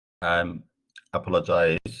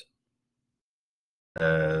Apologize.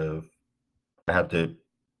 I have the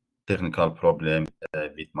technical problem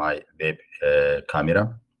with my web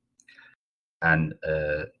camera, and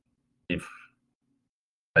if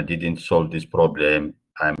I didn't solve this problem,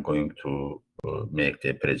 I'm going to make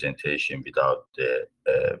the presentation without the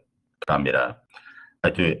camera. I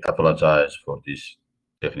do apologize for this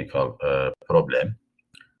technical problem.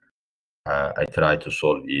 I tried to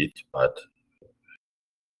solve it, but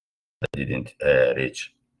I didn't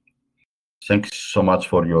reach. Thanks so much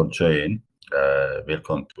for your join.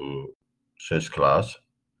 Welcome to this class.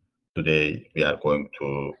 Today we are going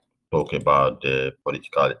to talk about the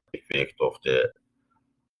political effect of the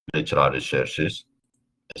natural resources.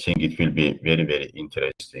 I think it will be very, very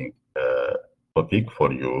interesting topic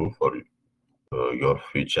for you, for your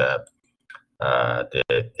future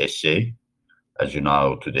the essay. As you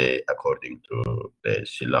know, today, according to the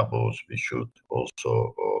syllabus, we should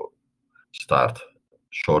also start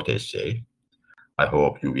short essay. I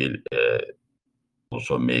hope you will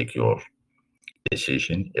also make your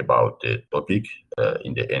decision about the topic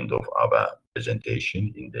in the end of our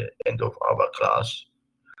presentation, in the end of our class.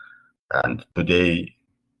 And today,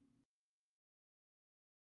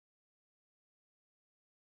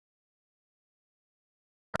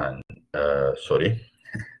 sorry.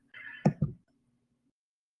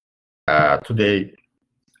 Today,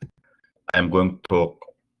 I'm going to talk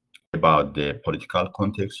about the political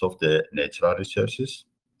context of the natural resources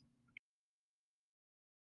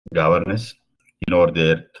governance. In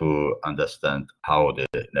order to understand how the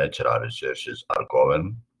natural resources are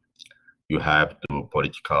governed, you have to do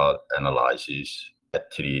political analysis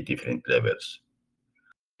at 3 different levels: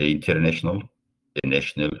 the international, the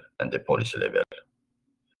national, and the policy level.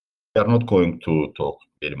 We are not going to talk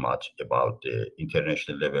very much about the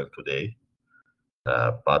international level today,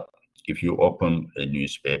 but if you open a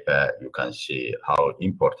newspaper, you can see how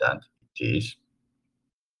important it is.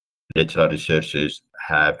 Natural resources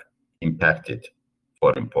have impacted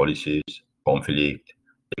foreign policies, conflict,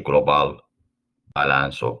 the global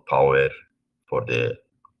balance of power for the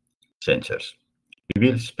centuries. We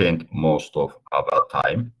will spend most of our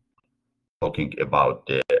time talking about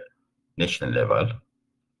the national level.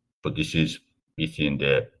 So this is within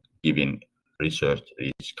the given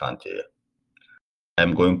research-rich country.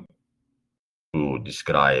 I'm going to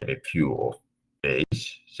describe a few of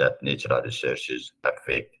ways that natural resources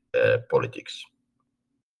affect politics.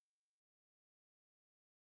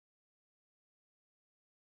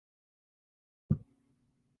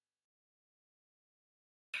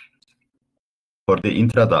 For the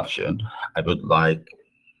introduction, I would like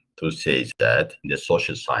to say that in the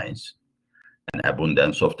social science, an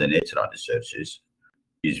abundance of the natural resources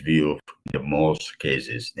is viewed in most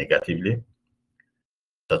cases negatively,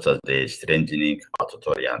 such as the strengthening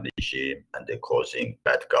authoritarian regime and the causing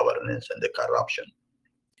bad governance and the corruption.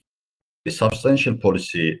 The substantial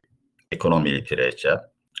policy economy literature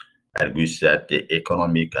argues that the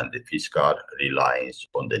economic and the fiscal reliance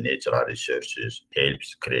on the natural resources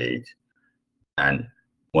helps create and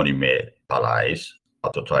monumentalize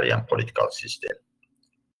authoritarian political system.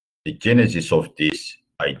 The genesis of this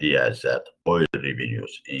idea is that oil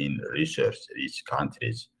revenues in resource-rich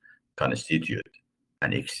countries constitute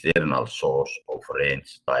an external source of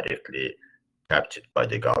rents directly captured by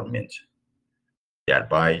the government,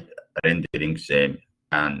 thereby rendering them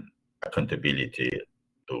an accountability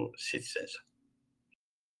to citizens.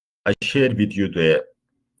 I shared with you the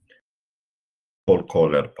Paul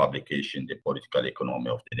Kohler publication, The Political Economy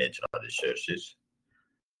of the Natural Resources.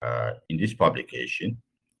 In this publication,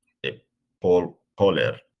 Paul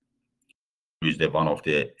Kohler, who is one of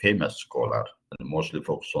the famous scholars and mostly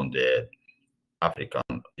focused on the African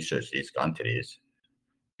resource-rich countries,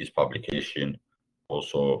 his publication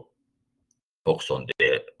also focuses on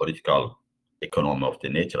the political economy of the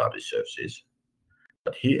natural resources.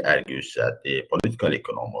 But he argues that the political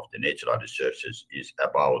economy of the natural resources is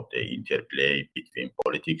about the interplay between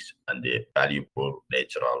politics and the valuable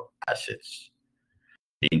natural assets.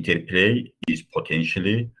 The interplay is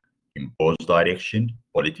potentially in both directions.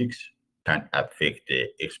 Politics can affect the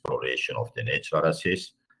exploration of the natural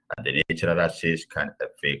assets, and the natural assets can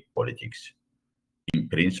affect politics. In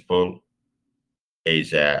principle,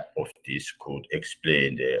 either of these could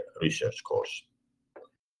explain the research course.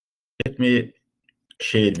 Let me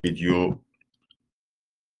share with you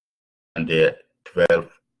and the 12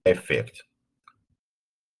 effects,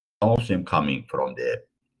 some of them coming from the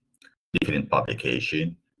different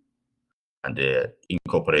publication and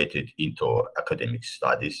incorporated into academic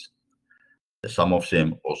studies. Some of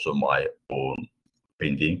them also my own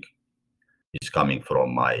finding is coming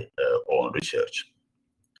from my own research.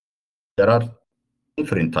 There are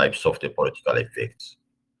different types of the political effects.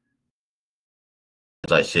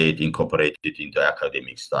 As I said, incorporated into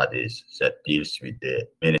academic studies that deals with the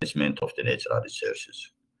management of the natural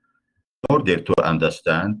resources. In order to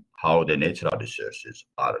understand how the natural resources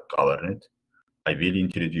are governed, I will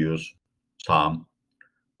introduce some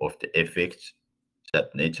of the effects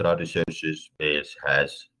that natural resources base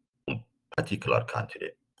has on a particular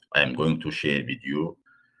country. I am going to share with you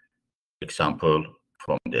example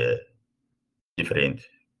from the different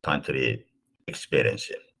country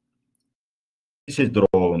experiences. This is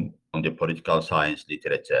drawn on the political science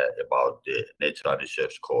literature about the natural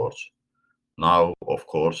resource course. Now, of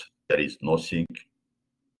course, there is nothing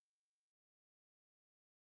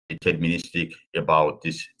deterministic about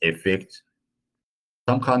this effect.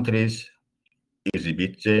 Some countries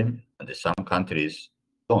exhibit them, and some countries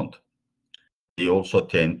don't. They also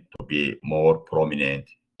tend to be more prominent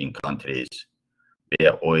in countries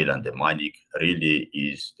where oil and the mining really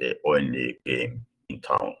is the only game in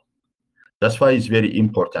town. That's why it's very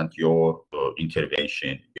important your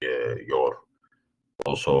intervention, your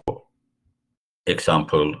also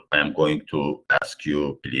example. I am going to ask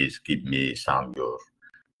you, please give me some your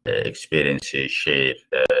experiences, share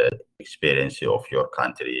experience of your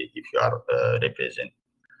country if you are represent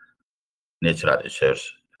natural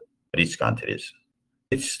resource rich countries.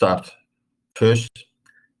 Let's start first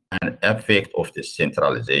an effect of the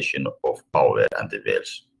centralization of power and the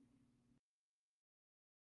wealth.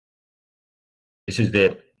 This is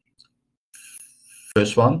the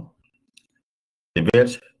first one. The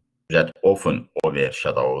wealth that often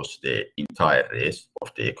overshadows the entire rest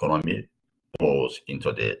of the economy flows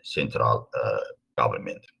into the central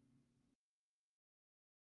government.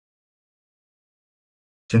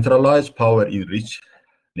 Centralized power in rich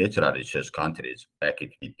natural resource countries,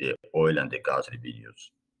 backed with the oil and the gas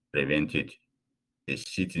revenues, prevented the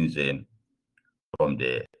citizen from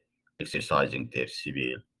the exercising their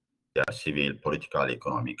civil, political,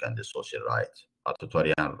 economic, and the social rights.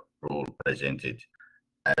 Authoritarian rule presented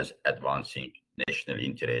as advancing national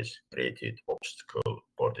interests created obstacle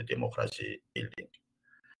for the democracy building.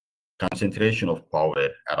 Concentration of power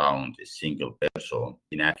around a single person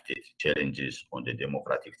enacted challenges on the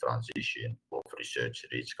democratic transition of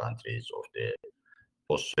research-rich countries of the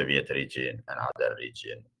post-Soviet region and other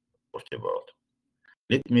regions of the world.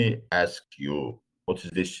 Let me ask you, what is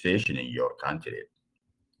the situation in your country?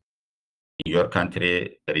 In your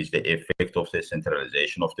country, there is the effect of the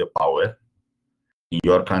centralization of the power. In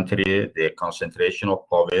your country, the concentration of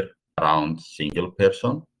power around single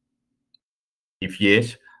person. If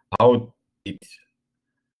yes, how it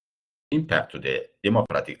impact to the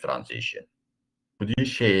democratic transition? Could you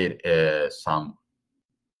share some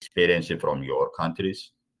experience from your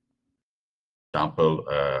countries? Example,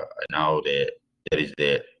 now there is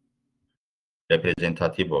the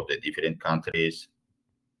representative of the different countries.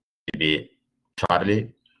 Maybe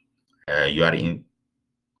Charlie, you are in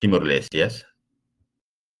Timor-Leste, yes?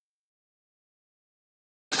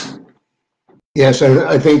 Yes,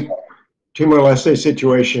 I think Timor-Leste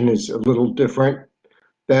situation is a little different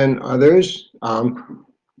than others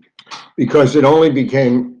because it only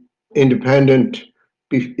became independent.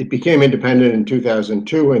 It became independent in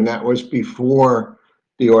 2002, and that was before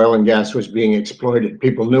the oil and gas was being exploited.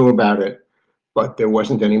 People knew about it, but there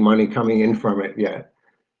wasn't any money coming in from it yet.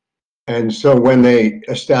 And so when they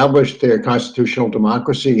established their constitutional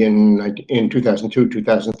democracy in 2002,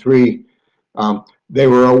 2003, they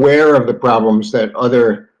were aware of the problems that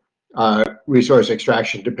other resource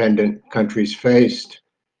extraction dependent countries faced.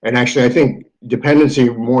 And actually, I think dependency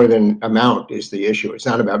more than amount is the issue. It's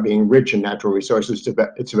not about being rich in natural resources,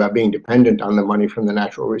 it's about being dependent on the money from the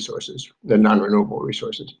natural resources, the non-renewable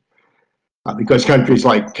resources. Because countries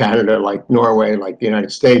like Canada, like Norway, like the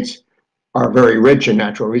United States are very rich in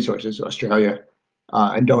natural resources, Australia,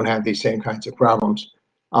 and don't have these same kinds of problems.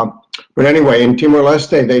 But anyway, in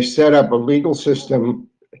Timor-Leste, they set up a legal system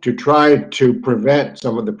to try to prevent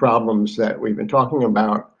some of the problems that we've been talking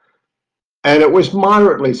about. And it was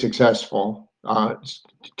moderately successful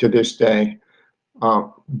to this day.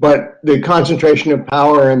 But the concentration of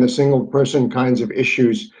power and the single person kinds of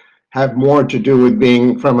issues have more to do with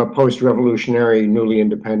being from a post-revolutionary, newly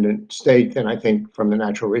independent state than I think from the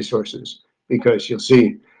natural resources. Because you'll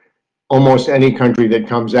see almost any country that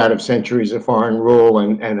comes out of centuries of foreign rule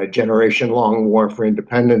and a generation-long war for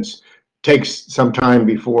independence takes some time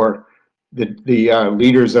before the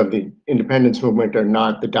leaders of the independence movement are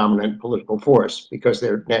not the dominant political force because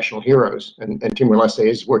they're national heroes. And Timor-Leste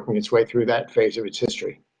is working its way through that phase of its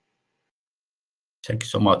history. Thank you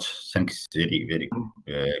so much. Thanks, very, very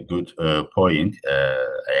good point.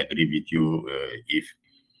 I agree with you. If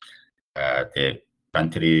the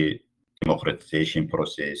country democratization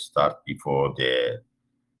process start before the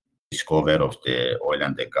discovery of the oil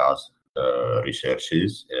and the gas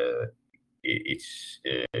resources. It's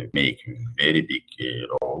make very big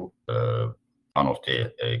role. One of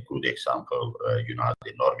the good example,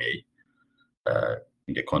 United Norway,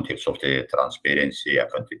 in the context of the transparency,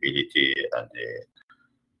 accountability, and the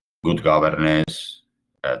good governance.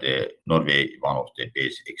 The Norway, one of the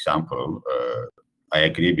best example. I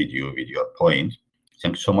agree with you with your point.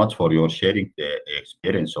 Thanks so much for your sharing the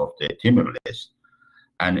experience of the Timor-Leste.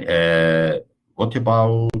 And what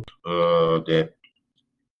about the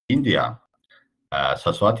India?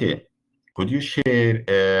 Saswati, could you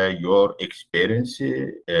share your experience?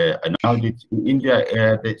 I know that in India,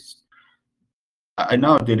 I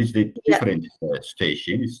know there is the different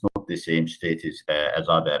station. It's not the same status as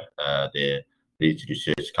other the rich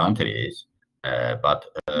research countries, but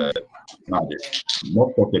now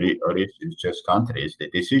most of the rich research countries, the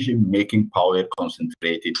decision-making power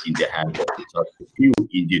concentrated in the hands of just a few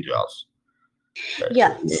individuals.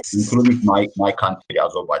 Including my country,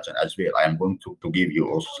 Azerbaijan, as well. I am going to give you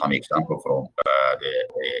also some example from the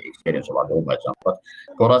experience of Azerbaijan. But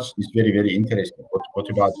for us, it's very, very interesting. What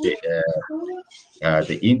about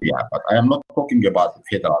the India? But I am not talking about the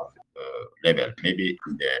federal level. Maybe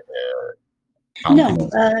in the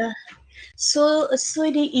continent. So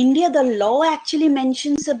in India, the law actually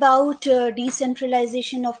mentions about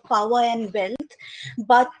decentralization of power and wealth,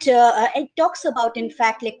 but it talks about, in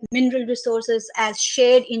fact, like mineral resources as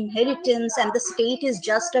shared inheritance, and the state is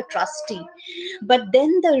just a trustee. But then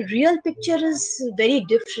the real picture is very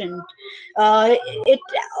different.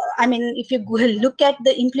 I mean, if you look at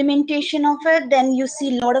the implementation of it, then you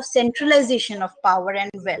see a lot of centralization of power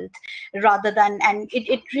and wealth, rather than, and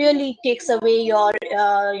it really takes away your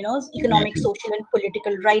economic, social, and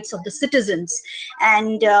political rights of the citizens.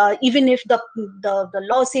 And even if the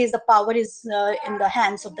law says the power is in the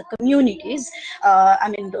hands of the communities,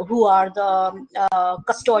 I mean, who are the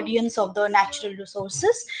custodians of the natural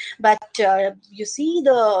resources, but you see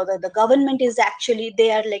the government is actually,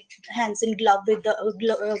 they are like hands in glove with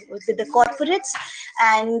the corporates.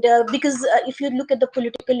 And because if you look at the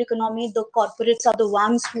political economy, the corporates are the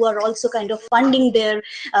ones who are also kind of funding their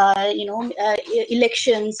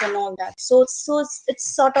elections and all that. So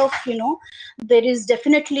it's sort of, there is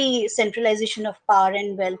definitely centralization of power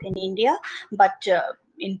and wealth in India, but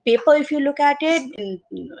in paper, if you look at it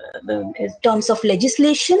in terms of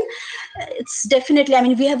legislation, it's definitely, I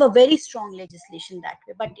mean, we have a very strong legislation that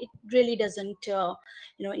way, but it really doesn't,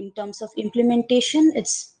 in terms of implementation,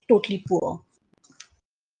 it's totally poor.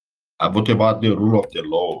 What about the rule of the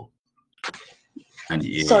law? And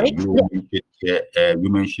sorry, you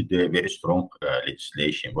mentioned the very strong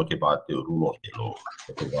legislation. What about the rule of the law?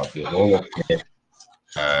 What about the role of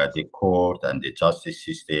the court and the justice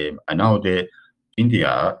system? And now the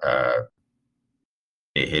India,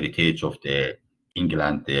 the heritage of the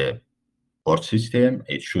England, the court system,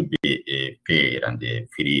 it should be a fair and a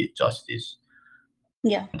free justice.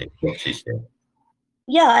 Yeah. The court system.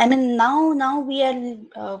 Yeah, I mean, now we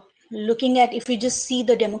are looking at, if we just see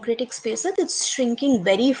the democratic spaces, it's shrinking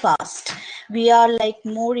very fast. We are like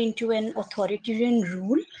more into an authoritarian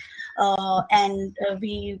rule. And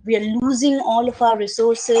we are losing all of our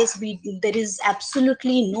resources. There is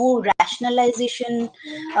absolutely no rationalization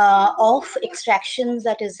of extractions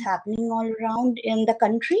that is happening all around in the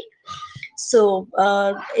country. So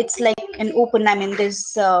it's like an open, I mean,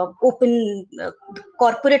 there's open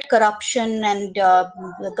corporate corruption, and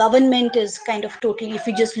the government is kind of totally, if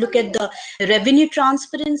you just look at the revenue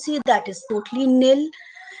transparency, that is totally nil.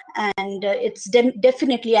 And it's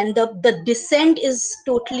definitely, and the dissent is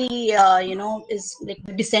totally, is like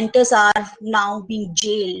the dissenters are now being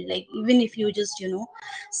jailed. Like, even if you just,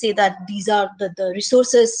 say that these are the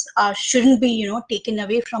resources shouldn't be, taken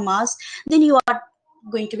away from us, then you are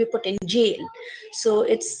going to be put in jail. So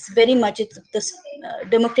it's very much, it's this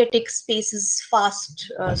democratic space is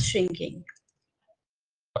fast shrinking.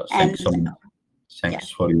 Thanks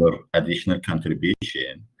for your additional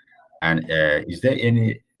contribution. And is there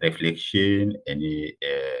any reflection, any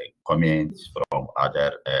comments from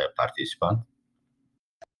other participants?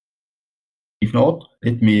 If not,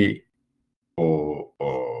 let me go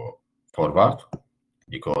forward,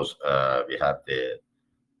 because we have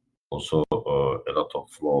also a lot of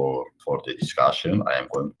floor for the discussion. I am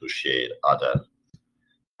going to share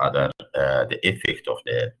the effect of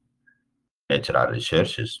the natural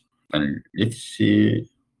resources. And let's see,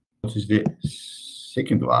 what is the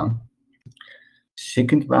second one?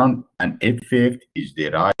 Second one, an effect is the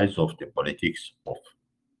rise of the politics of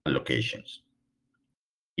allocations.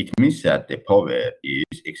 It means that the power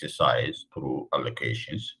is exercised through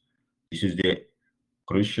allocations. This is the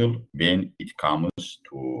crucial when it comes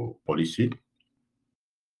to policy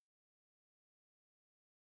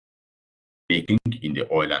making in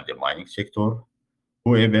the oil and the mining sector.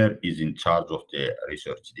 Whoever is in charge of the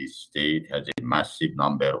research this state has a massive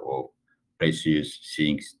number of precious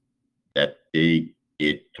things that they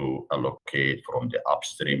get to allocate from the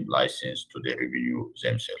upstream license to the revenue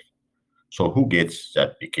themselves. So who gets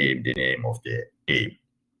that became the name of the game.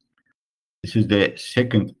 This is the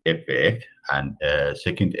second effect, and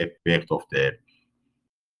second effect of the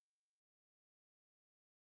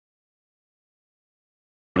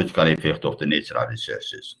political effect of the natural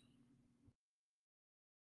resources.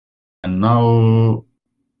 And now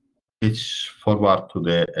let's forward to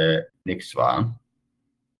the next one.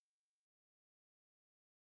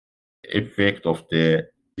 Effect of the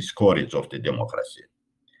discourage of the democracy.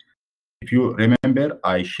 If you remember,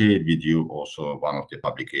 I shared with you also one of the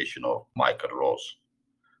publication of Michael Rose.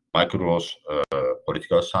 Michael Rose,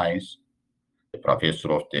 political science, a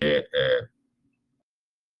professor of the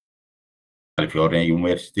California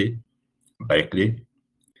University, Berkeley.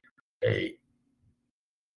 He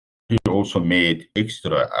also made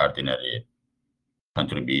extraordinary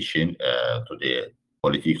contribution to the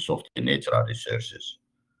politics of the natural resources.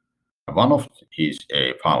 One of his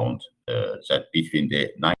found that between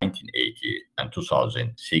the 1980 and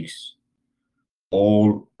 2006,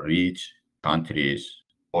 all rich countries,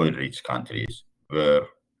 oil-rich countries, were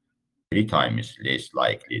 3 times less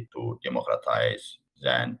likely to democratize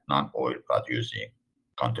than non-oil producing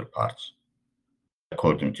counterparts,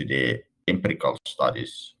 according to the empirical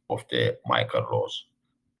studies of the Michael Rose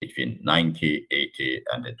between 1980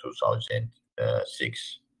 and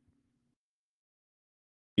 2006.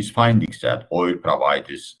 His findings that oil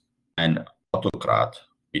provides an autocrat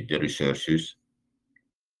with the resources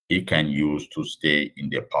he can use to stay in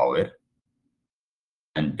the power,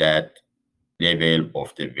 and that level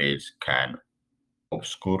of the wealth can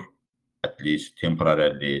obscure, at least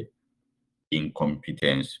temporarily,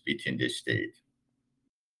 incompetence within the state.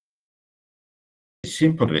 A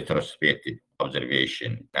simple retrospective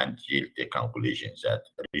observation can yield the conclusion that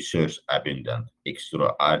resource abundant,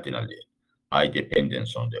 extraordinarily high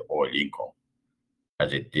dependence on the oil income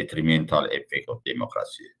has a detrimental effect of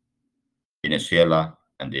democracy. Venezuela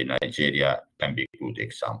and Nigeria can be a good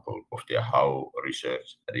example of how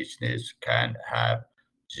resource richness can have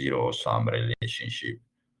zero-sum relationship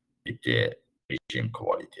with the regime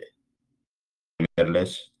quality.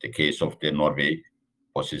 Nevertheless, the case of the Norway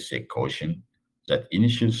poses a caution that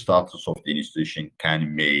initial status of the institution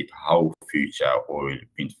can make how future oil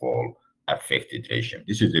windfall affected regime.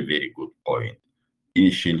 This is a very good point.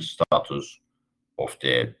 Initial status of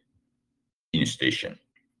the institution.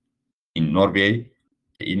 In Norway,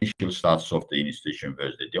 the initial status of the institution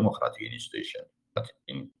was the democratic institution, but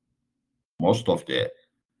in most of the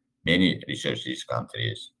many resources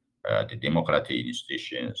countries, the democratic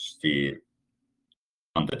institution still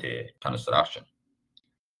under the construction.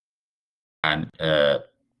 And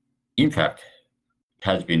in fact, it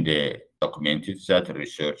has been documented that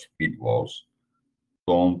research windfalls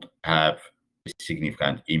don't have a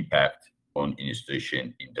significant impact on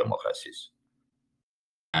institution in democracies.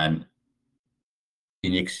 And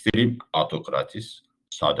in extreme autocracies,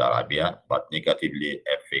 Saudi Arabia, but negatively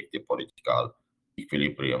affect the political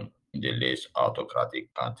equilibrium in the less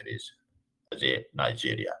autocratic countries, as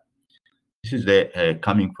Nigeria. This is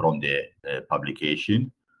coming from the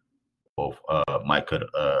publication of Michael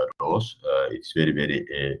Rose. It's very,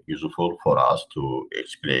 very useful for us to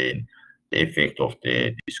explain the effect of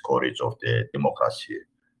the discourage of the democracy.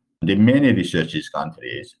 The many researches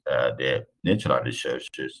countries, the natural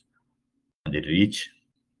resources, and the rich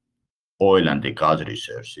oil and the gas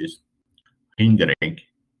resources, hindering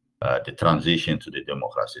the transition to the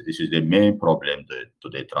democracy. This is the main problem to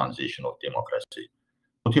the transition of democracy.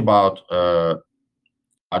 What about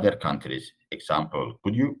other countries? Example,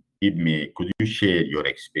 could you share your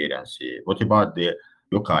experience? What about the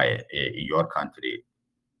yokai in your country?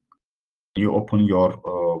 Can you open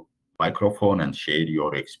your microphone and share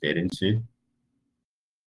your experience?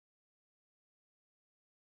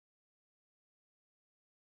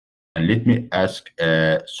 And let me ask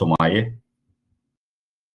Somaye,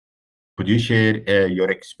 could you share your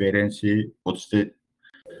experience? What's the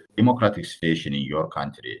democratic situation in your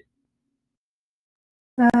country?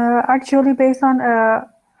 Actually, based on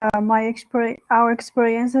our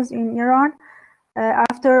experiences in Iran,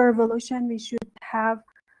 after revolution, we should have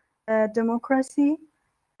democracy,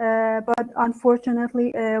 but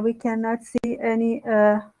unfortunately, we cannot see any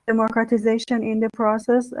democratization in the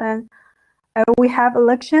process, and we have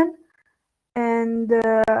election, and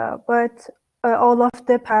but all of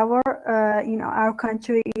the power in our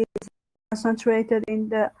country is concentrated in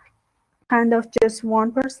the kind of just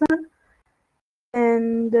one person,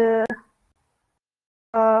 and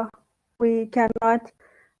we cannot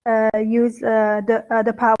use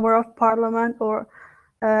the power of parliament or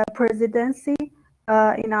presidency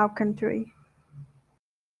in our country.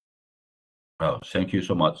 Well, thank you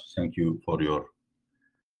so much. Thank you for your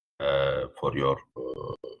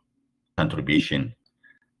contribution.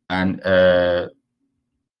 And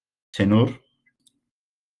Senur,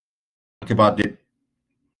 what about the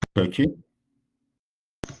Turkey?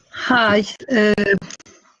 Hi.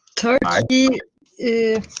 Turkey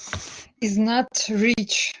is not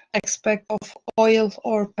rich aspect of oil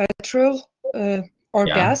or petrol or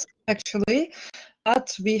gas, actually,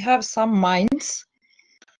 but we have some mines.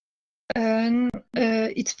 And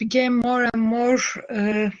it became more and more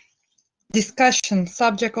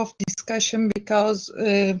subject of discussion, because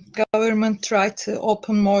government tried to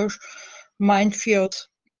open more minefield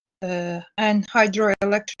and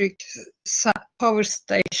hydroelectric power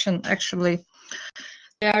station. Actually,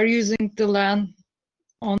 they are using the land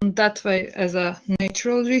on that way as a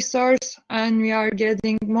natural resource, and we are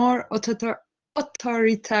getting more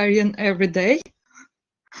authoritarian every day.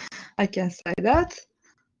 I can say that.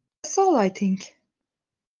 That's all, I think.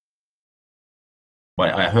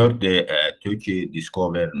 Well, I heard the Turkey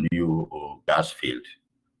discovered new gas field.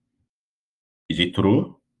 Is it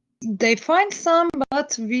true? They find some,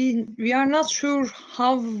 but we are not sure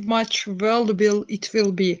how much valuable it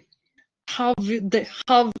will be. How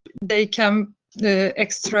they can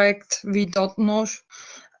extract, we don't know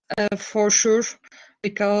for sure,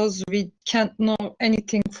 because we can't know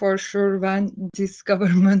anything for sure when this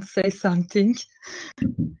government says something.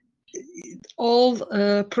 All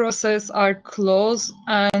process are closed,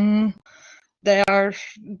 and they are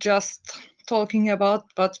just talking about,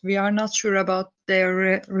 but we are not sure about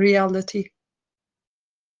their reality.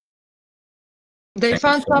 They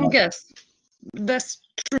found some gas, that's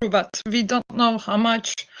true, but we don't know how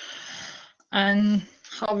much and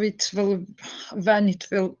how it will, when it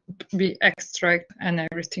will be extracted and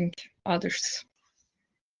everything others.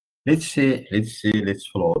 Let's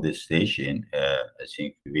follow the station. I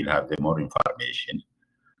think we will have the more information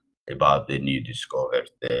about the new discovered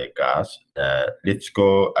gas. Let's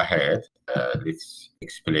go ahead. Let's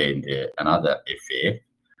explain another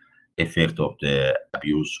effect of the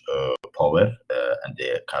abuse of power and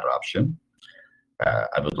the corruption.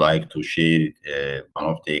 I would like to share one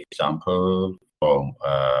of the examples from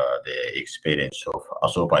the experience of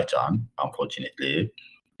Azerbaijan. Unfortunately,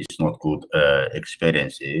 it's not good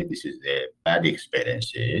experience. This is a bad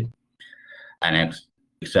experience. An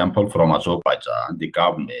example from Azerbaijan: the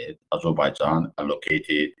government Azerbaijan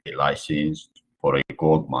allocated a license for a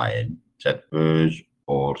gold mine that was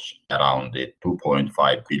worth around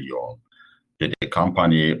 2.5 billion to the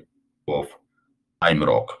company of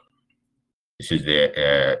Imrock. This is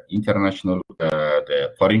the international,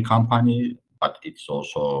 the foreign company, but it's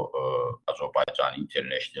also Azerbaijan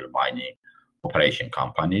International Mining Operation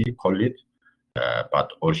Company, call it,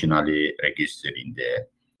 but originally registered in the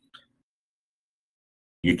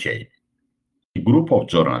UK. A group of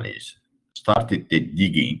journalists started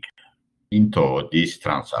digging into this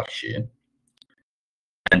transaction,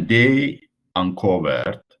 and they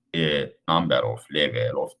uncovered a number of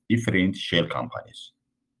levels of different shell companies.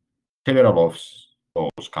 Several of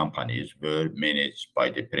those companies were managed by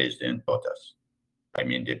the president's daughters. I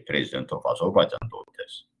mean, the president of Azerbaijan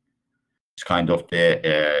daughters. It's kind of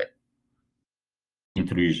the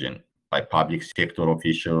intrusion by public sector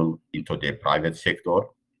official into the private sector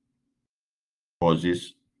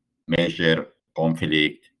causes major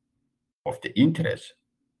conflict of the interest,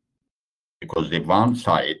 because the one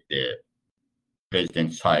side, the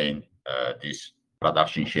president signed this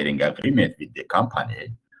production sharing agreement with the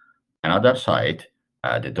company. Another side,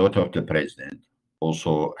 the daughter of the president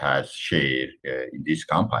also has share in this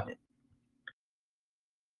company.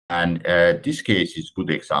 And this case is a good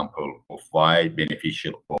example of why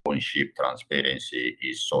beneficial ownership transparency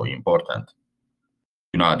is so important.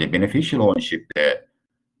 You know, the beneficial ownership,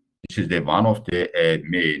 this is the one of the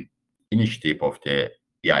main initiative of the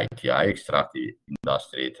EITI, Extractive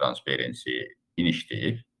Industry Transparency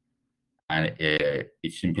Initiative, and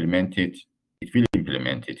it's implemented. It will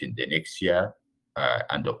implement it in the next year,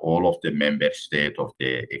 and all of the member states of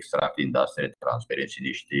the Extractive Industry Transparency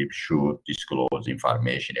Initiative should disclose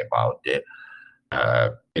information about the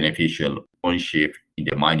beneficial ownership in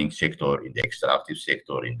the mining sector, in the extractive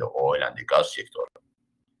sector, in the oil and the gas sector.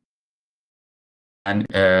 And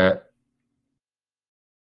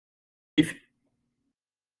if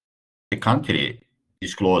the country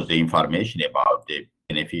disclose the information about the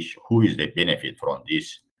beneficiary, who is the benefit from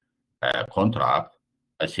this contract,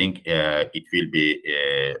 I think it will be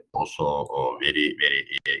also very,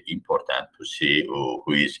 very important to see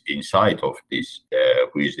who is inside of this,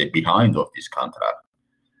 who is the behind of this contract.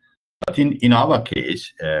 But in our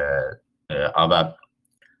case, our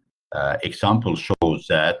example shows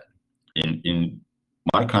that in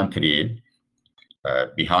my country,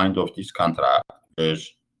 behind of this contract,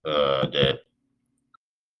 there's the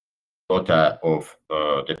daughter of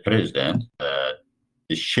the president,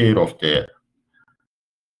 the share of the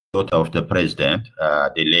daughter of the president,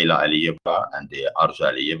 the Leila Alieva and the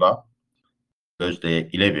Alieva, was the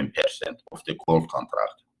 11% of the gold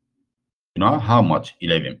contract. You know how much?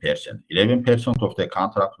 11%. 11% of the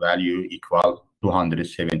contract value equal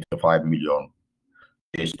 $275 million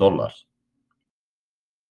US.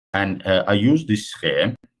 And I use this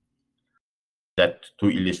scheme that to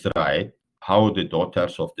illustrate how the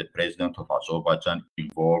daughters of the president of Azerbaijan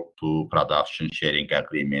involved to production sharing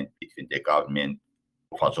agreement between the government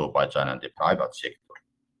of Azerbaijan and the private sector.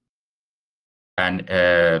 And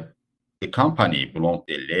the company belonged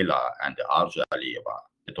to Leila and the Alieva,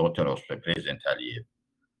 the daughter of the President Aliyev,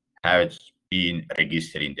 has been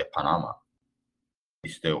registered in the Panama.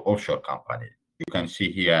 It's the offshore company. You can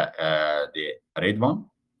see here the red one,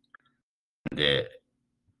 the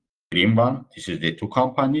green one. This is the two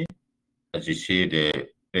company. As you see, the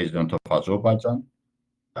president of Azerbaijan,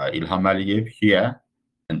 Ilham Aliyev here,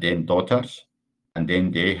 and then daughters, and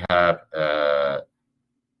then they have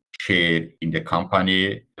share in the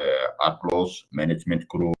company, Arclos Management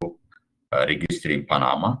Group, registered in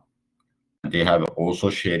Panama. And they have also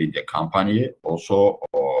share in the company, also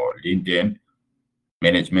Linden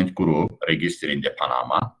Management Group, registered in the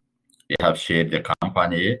Panama. They have shared the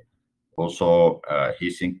company, also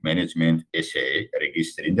Hissink Management SA,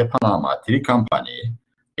 registered in the Panama. Three company,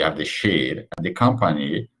 they have the share, and the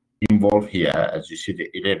company involved here, as you see, the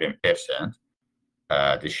 11%,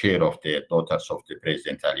 the share of the daughters of the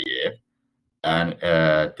President Aliyev, and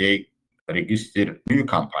they registered new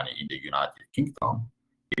company in the United Kingdom.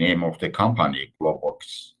 The name of the company,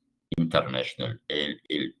 Globox International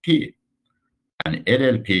LLP. And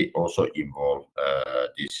LLP also involved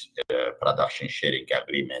this production sharing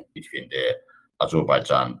agreement between the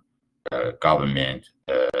Azerbaijan government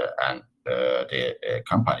and the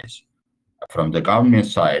companies. From the government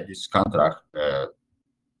side, this contract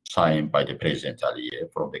signed by the President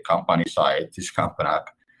Aliyev. From the company side, this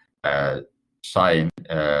contract signed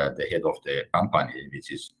the head of the company,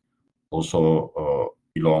 which is also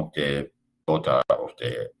belong to the daughter of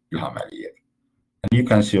the Ilham Aliyev. And you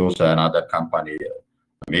can see also another company.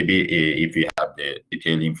 Maybe if we have the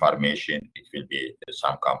detailed information, it will be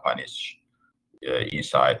some companies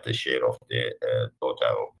inside the share of the daughter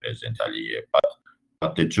of President Aliyev.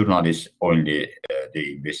 But the journalists only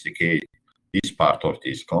they investigate this part of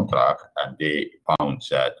this contract, and they found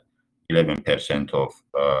that 11% of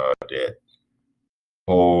the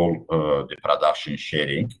whole the production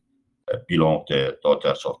sharing belong to the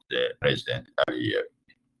daughters of the President Aliyev.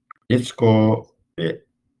 Let's go.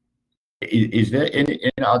 Is there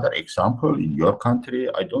any other example in your country?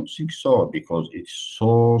 I don't think so, because it's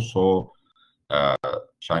so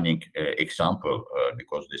shining example,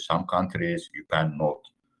 because in some countries you cannot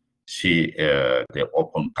see the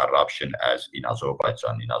open corruption as in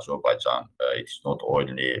Azerbaijan. In Azerbaijan, it's not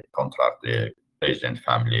only contract, the president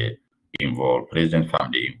family involved. President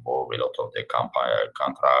family involved a lot of the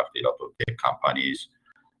contract, a lot of the companies,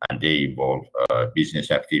 and they involve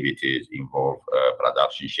business activities, involve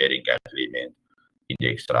production sharing agreement in the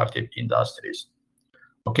extractive industries.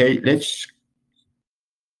 Okay, let's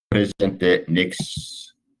present the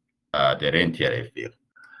next, the Rentier affair.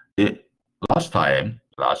 The last time,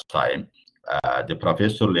 the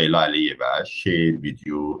Professor Leila Alieva shared with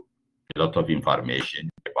you a lot of information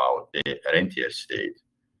about the Rentier state.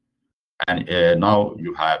 And now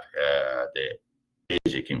you have the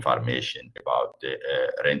basic information about the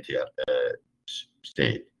Rentier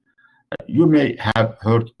state. You may have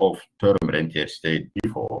heard of term Rentier state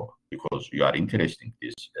before, because you are interested in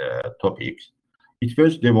these topics. It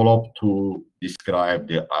was developed to describe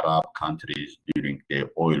the Arab countries during the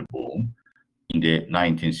oil boom in the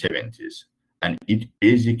 1970s. And it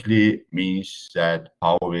basically means that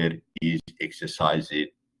power is exercised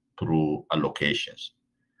through allocations.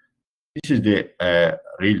 This is the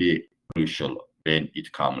really crucial when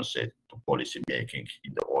it comes to policy making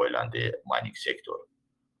in the oil and the mining sector.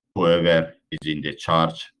 Whoever is in the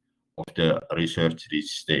charge of the research-rich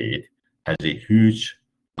state has a huge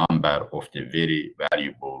number of the very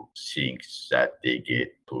valuable things that they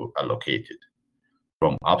get to allocate it.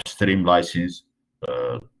 from upstream license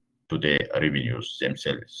to the revenues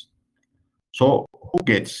themselves. So who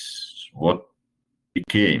gets what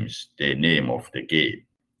becomes the name of the game?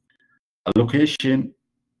 Allocation,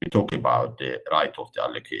 we talk about the right of the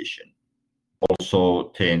allocation, also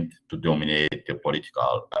tend to dominate the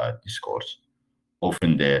political discourse,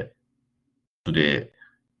 often to the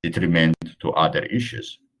detriment to other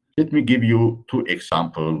issues. Let me give you two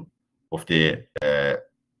examples of the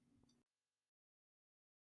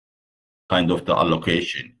kind of the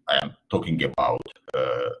allocation I am talking about.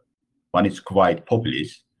 One is quite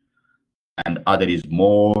populist, and other is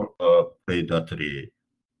more predatory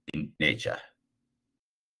in nature.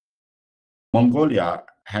 Mongolia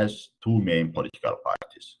has two main political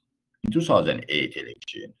parties. In 2008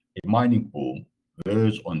 election, a mining boom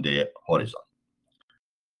was on the horizon,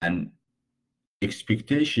 and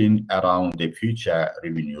expectation around the future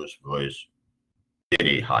revenues was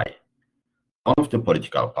very high. One of the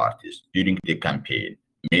political parties during the campaign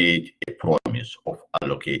made a promise of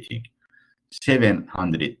allocating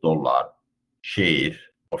 $700 share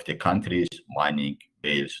of the country's mining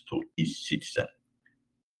bales to each citizen,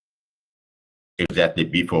 exactly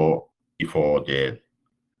before the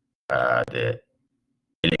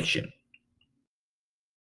election.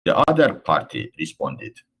 The other party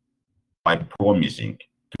responded by promising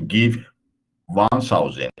to give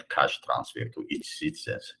 1,000 cash transfer to each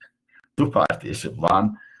citizen. Two parties,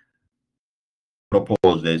 one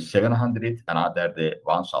proposed the 700, another the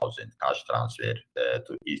 1,000 cash transfer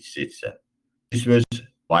to each citizen. This was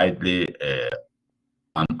widely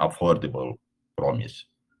unaffordable promise.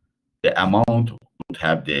 The amount would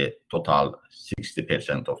have the total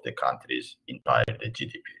 60% of the country's entire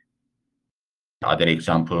GDP. Other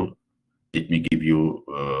example, let me give you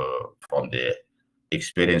from the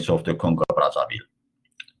experience of the Congo-Brazzaville.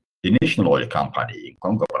 The national oil company in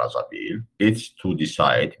Congo-Brazzaville gets to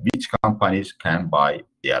decide which companies can buy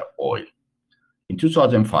their oil. In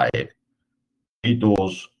 2005, they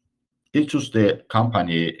chose the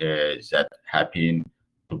company that happened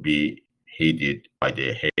to be headed by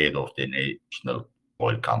the head of the national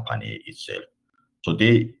oil company itself. So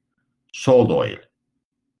they sold oil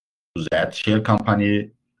to that shell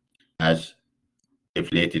company, has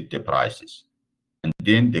deflated the prices. And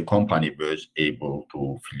then the company was able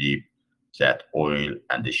to flip that oil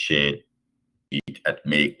and the shell it at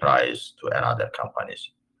make price to another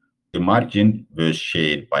companies. The margin was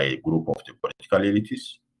shared by a group of the political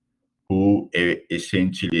elites who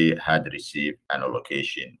essentially had received an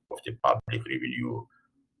allocation of the public revenue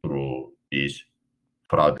through this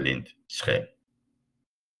fraudulent scheme.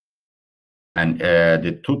 And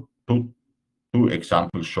the two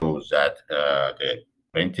examples shows that the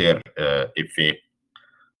Rentier effect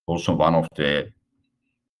also one of the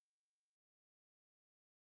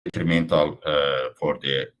detrimental for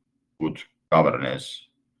the good governance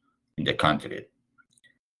in the country.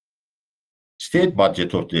 State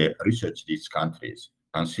budget of the research these countries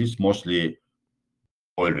consists mostly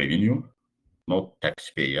oil revenue, not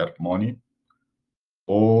taxpayer money,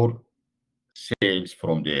 or sales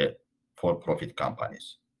from the for-profit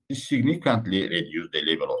companies. This significantly reduces the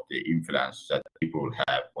level of the influence that people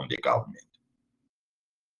have on the government.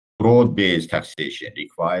 Broad-based taxation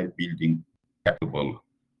requires building capable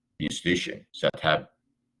institutions that have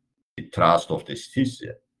the trust of the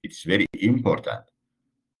citizen. It's very important.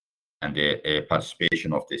 And the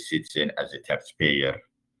participation of the citizen as a taxpayer,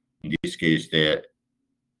 in this case,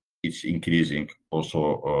 it's increasing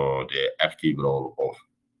also the active role of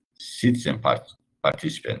citizen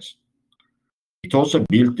participants. It also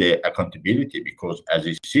built the accountability because as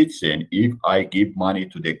a citizen, if I give money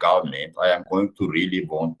to the government, I am going to really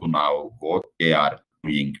want to know what they are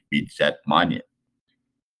doing with that money.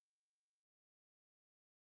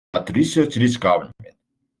 But research this government,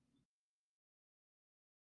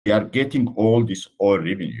 they are getting all this oil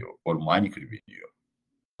revenue or mining revenue,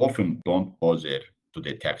 often don't bother to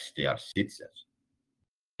the tax their citizens.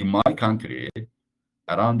 In my country,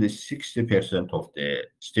 around the 60% of the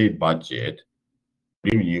state budget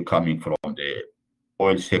revenue coming from the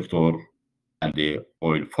oil sector and the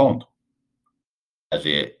oil fund as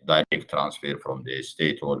a direct transfer from the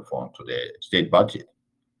state oil fund to the state budget.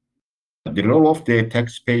 The role of the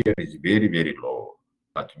taxpayer is very, very low.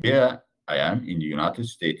 But where I am in the United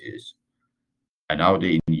States and now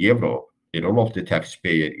in Europe, the role of the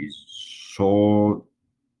taxpayer is so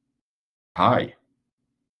high.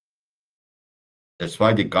 That's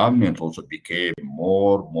why the government also became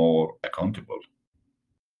more accountable.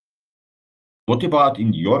 What about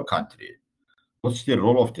in your country? What's the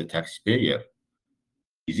role of the taxpayer?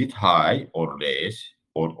 Is it high or less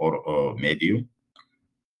or medium,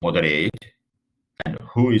 moderate? And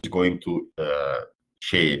who is going to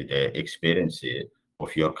share the experience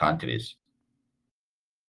of your countries?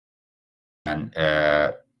 And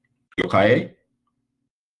Yokai?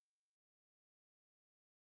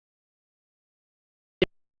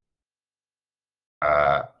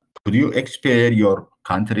 Could you explain your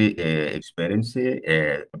country experience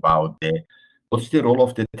about what's the role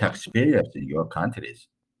of the taxpayers in your countries?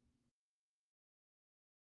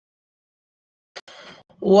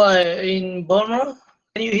 Well, in Burma,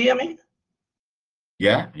 can you hear me?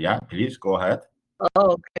 Yeah, please go ahead.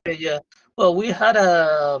 Okay, yeah. Well, we had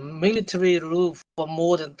a military rule for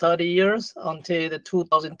more than 30 years until the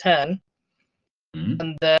 2010.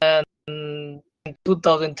 And then in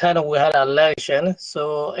 2010, we had an election.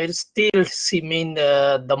 So it still mean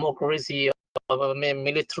the democracy of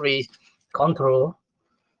military control.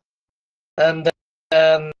 And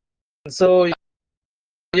then, so,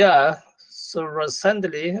 yeah, so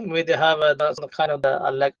recently we have some kind of the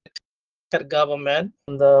elected government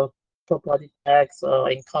and the property tax or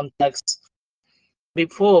income tax.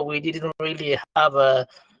 Before, we didn't really have a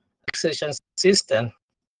taxation system.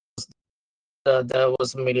 There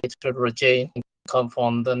was military regime come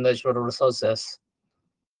from the natural resources.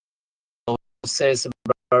 So it says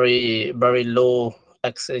very, very low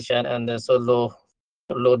taxation and so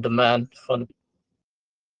low demand from.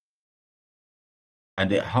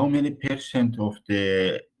 And how many % of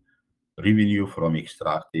the revenue from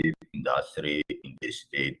extractive industry in the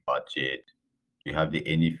state budget? Do you have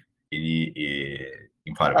any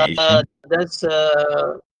information? That's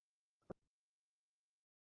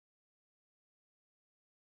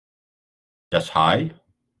That's high,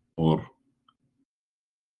 or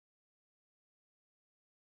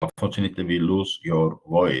unfortunately we lose your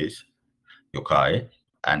voice, Yokai.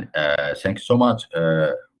 And thanks so much.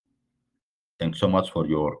 Thanks so much for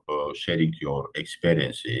your sharing your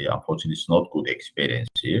experience. Unfortunately, it's not good experience.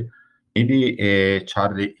 Maybe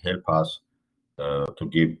Charlie help us to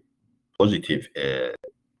give positive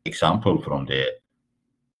example from the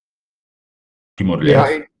Timor-Leste.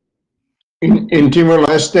 Yeah, in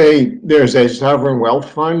Timor-Leste, there's a sovereign wealth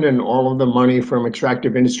fund, and all of the money from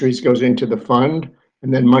extractive industries goes into the fund,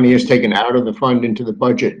 and then money is taken out of the fund into the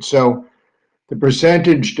budget. So the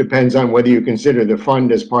percentage depends on whether you consider the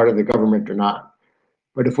fund as part of the government or not.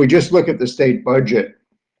 But if we just look at the state budget,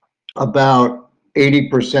 about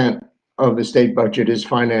 80% of the state budget is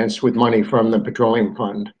financed with money from the petroleum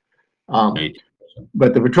fund.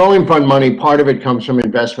 But the petroleum fund money, part of it comes from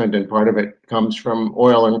investment and part of it comes from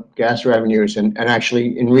oil and gas revenues. And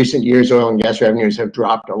actually, in recent years, oil and gas revenues have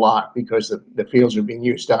dropped a lot because the fields are being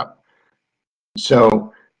used up.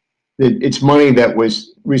 So it's money that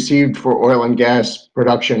was received for oil and gas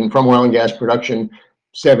production, from oil and gas production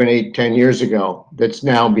 7, 8, 10 years ago, that's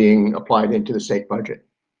now being applied into the state budget.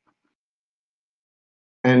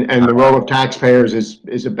 And the role of taxpayers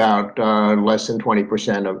is about less than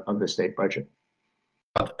 20% of the state budget.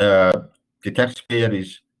 But the taxpayer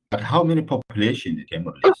is, but how many population in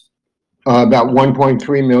Timor-Leste? About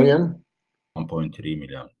 1.3 million. 1.3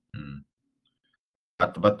 million.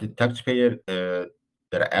 But the taxpayer,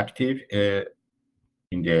 they're active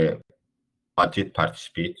in the budget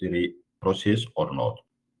participatory process or not?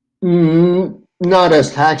 Not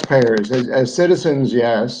as taxpayers. As citizens,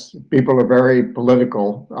 yes. People are very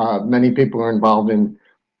political. Many people are involved in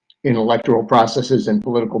electoral processes and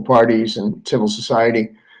political parties and civil society,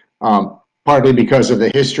 partly because of the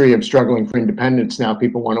history of struggling for independence. Now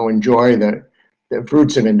people want to enjoy the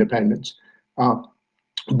fruits of independence.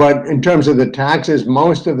 But in terms of the taxes,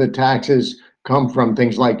 most of the taxes come from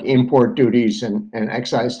things like import duties and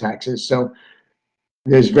excise taxes. So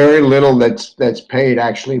there's very little that's paid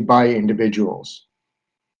actually by individuals.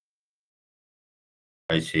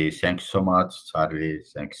 I see. Thanks so much, Charlie.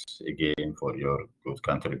 Thanks again for your good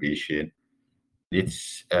contribution.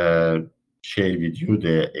 Let's share with you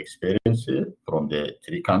the experience from the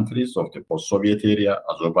 3 countries of the post-Soviet area: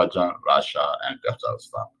 Azerbaijan, Russia, and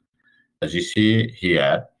Kazakhstan. As you see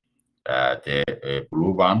here, the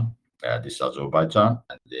blue one, this is Azerbaijan,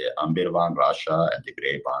 and the amber one, Russia, and the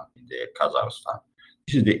gray one in the Kazakhstan.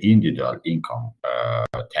 This is the individual income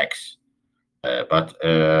tax, but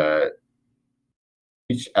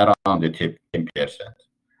it's around the 10%,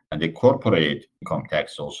 and the corporate income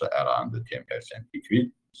tax also around the 10%.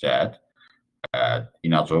 Between that,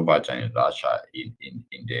 in Azerbaijan, in Russia, in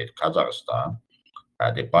the Kazakhstan,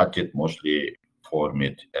 the budget mostly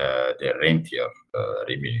formed the rentier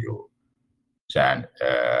revenue than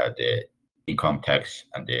the income tax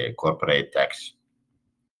and the corporate tax.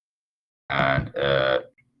 And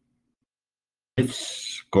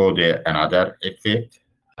let's go to another effect,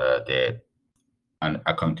 the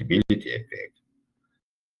accountability effect.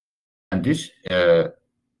 And this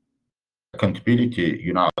accountability,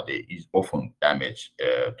 is often damaged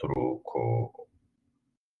through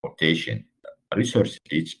co-optation.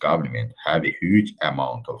 Resource-rich government have a huge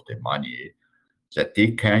amount of the money that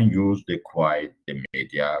they can use to quiet the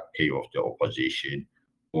media, pay off the opposition,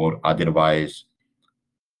 or otherwise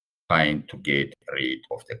trying to get rid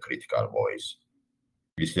of the critical voice.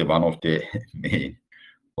 This is one of the main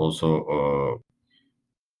also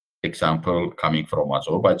example coming from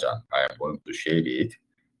Azerbaijan. I am going to share it,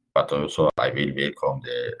 but also I will welcome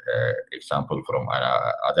the example from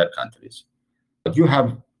other countries. But you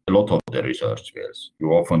have a lot of the research wells.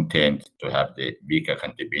 You often tend to have the big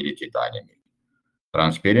accountability dynamic.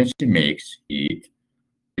 Transparency makes it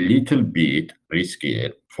a little bit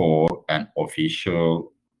riskier for an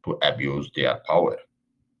official to abuse their power.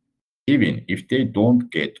 Even if they don't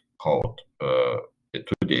get caught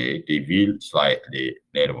today, they will slightly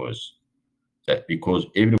nervous that because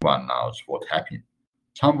everyone knows what happened.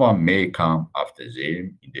 Someone may come after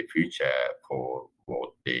them in the future for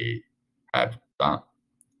what they have done.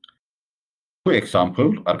 Two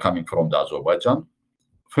examples are coming from the Azerbaijan.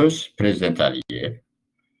 First, President Alieva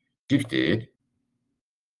shifted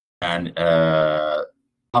and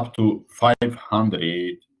up to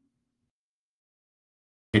 500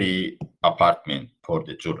 free apartment for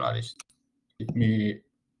the journalists. This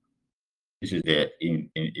is the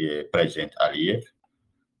President Alieva,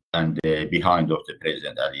 and behind of the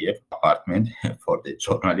President Alieva apartment for the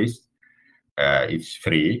journalists. It's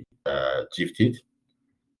free, gifted,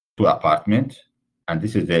 2 apartments, and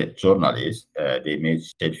this is the journalist. They made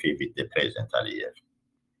selfie with the President Alieva.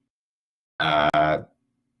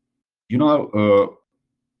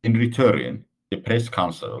 In return, the press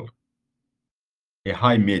council, a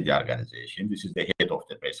high media organization, this is the head of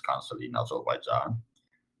the press council in Azerbaijan,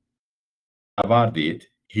 awarded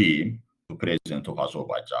him, the president of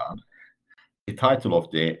Azerbaijan, the title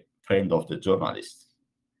of the friend of the journalist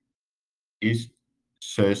is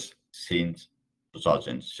searched since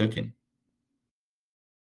 2013.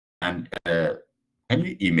 And can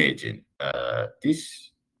you imagine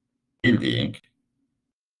this building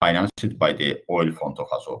financed by the oil fund of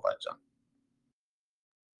Azerbaijan?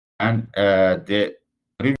 And the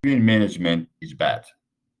revenue management is bad,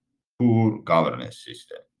 poor governance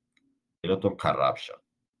system, a lot of corruption,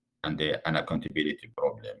 and an accountability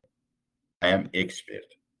problem. I am expert.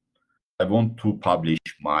 I want to publish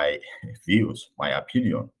my views, my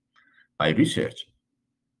opinion, my research.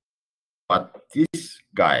 But these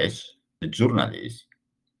guys, the journalists,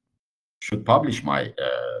 should publish my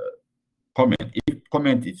comment. If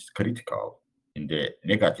comment is critical in the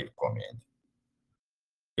negative comment,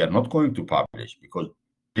 they are not going to publish because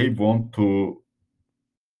they want to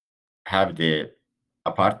have the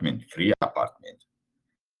apartment, free apartment.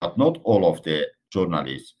 But not all of the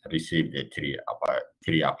journalists receive the free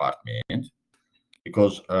apartment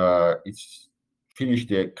because it's finished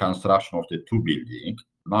the construction of the 2 buildings.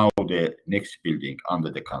 Now the next building under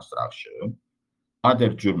the construction.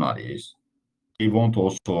 Other journalists, they want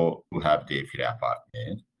also to have the free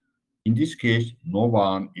apartment. In this case, no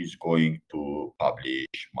one is going to publish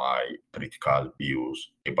my critical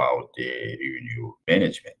views about the revenue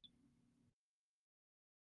management.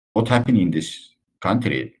 What happened in this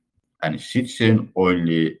country, and citizens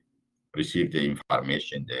only receive the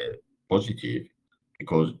information, the positive,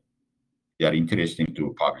 because they are interested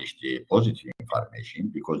to publish the positive information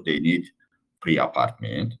because they need free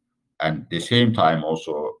apartment. And at the same time,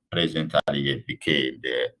 also President Aliyev became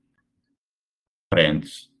the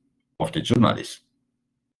friends of the journalists.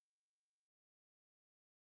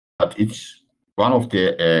 But it's one of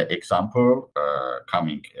the example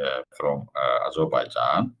coming from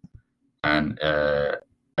Azerbaijan, and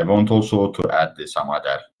I want also to add some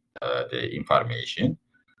other the information.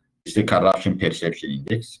 It's the corruption perception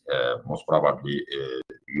index. Most probably,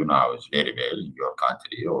 is very well in your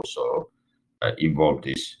country also involved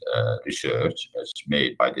this research as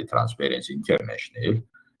made by the Transparency International.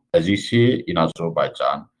 As you see in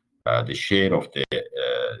Azerbaijan, the share of the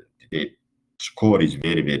score is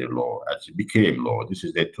very, very low. As it became low, this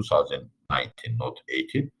is the 2019, not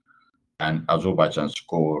 18, and Azerbaijan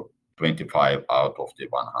score 25 out of the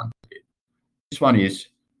 100. This one is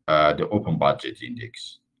the open budget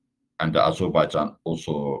index, and the Azerbaijan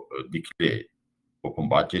also declared open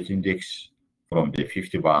budget index from the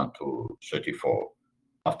 51 to 34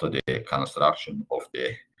 after the construction of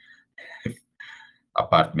the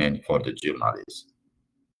apartment for the journalists.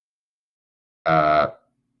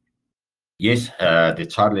 Yes, the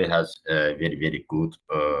Charlie has a very, very good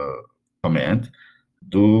comment.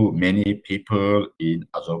 Do many people in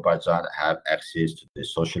Azerbaijan have access to the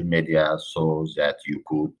social media so that you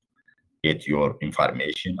could get your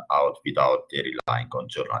information out without relying on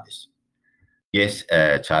journalists. Yes,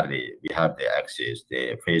 Charlie, we have the access,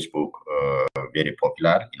 the Facebook, very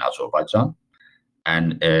popular in Azerbaijan.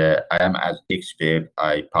 And I am as expert,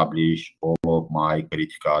 I publish all of my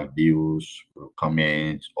critical views,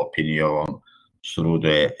 comments, opinion through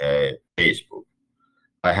the Facebook.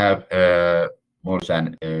 I have more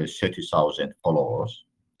than 30,000 followers,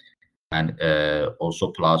 and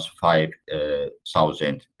also plus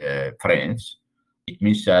 5,000 friends. It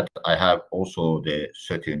means that I have also the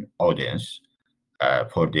certain audience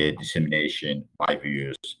for the dissemination, my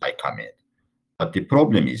views, my comment. But the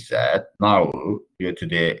problem is that now, due to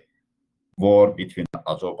the war between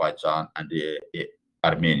Azerbaijan and the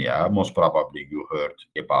Armenia, most probably you heard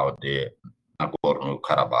about the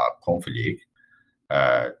Nagorno-Karabakh conflict,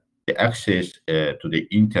 the access to the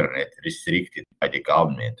internet restricted by the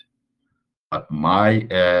government. But my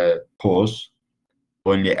post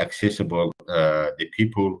only accessible the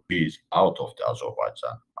people who is out of the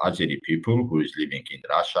Azerbaijan, Azeri people who is living in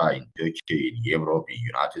Russia, in Turkey, in Europe, in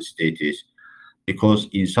United States, because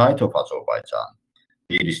inside of Azerbaijan,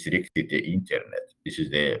 they restricted the internet. This is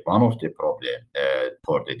one of the problems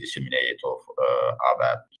for the disseminate of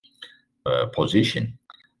our position.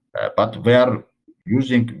 But we are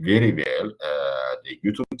using very well the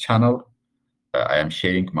YouTube channel. I am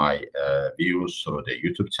sharing my views through the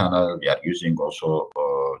YouTube channel. We are using also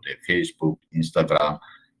the Facebook, Instagram,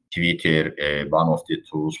 Twitter, one of the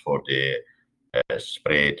tools for the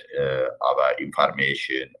spread our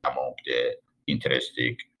information among the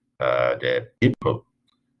interested the people.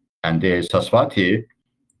 And the Saraswati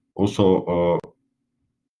also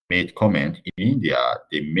made comment, in India,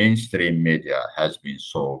 the mainstream media has been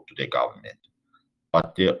sold to the government,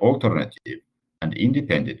 but the alternative and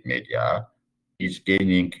independent media is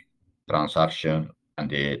gaining transaction, and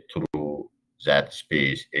through that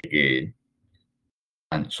space again,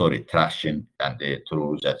 and sorry, traction, and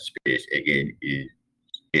through that space again is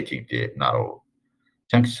getting the narrow.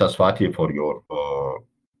 Thanks, Saraswati, for your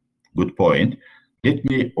good point. Let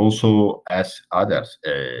me also ask others.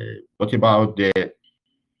 What about the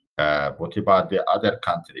other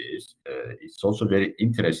countries? It's also very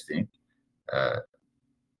interesting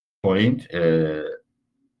point.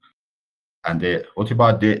 And what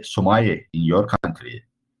about the Somali in your country?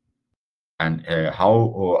 And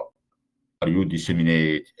how are you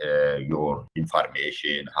disseminate your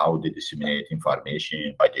information? How they disseminate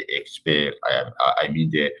information by the expert? I mean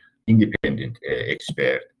the independent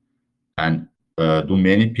expert. And do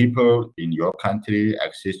many people in your country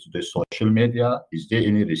access to the social media? Is there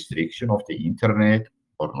any restriction of the internet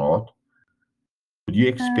or not? Could you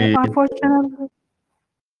explain? Unfortunately,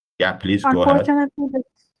 yeah, please go ahead. Unfortunately, the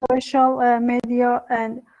social media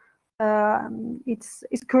and it's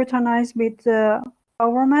scrutinized with the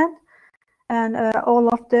government, and all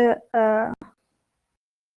of the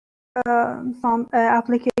some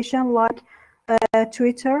application like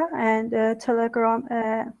Twitter and Telegram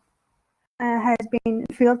has been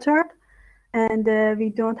filtered, and we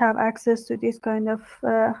don't have access to this kind of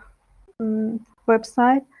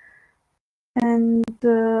website. And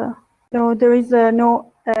no, there is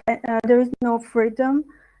no freedom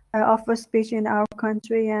of speech in our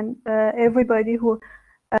country, and everybody who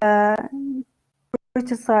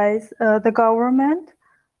criticize the government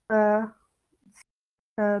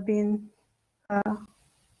being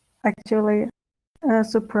actually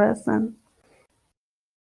suppressed. And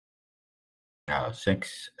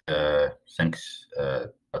thanks,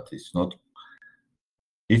 but it's not.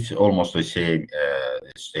 It's almost the same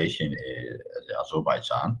station as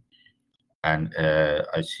Azerbaijan, and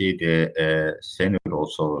I see the Senate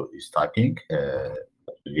also is typing.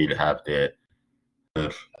 We'll have the.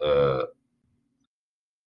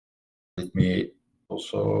 Let me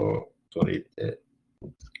also sorry.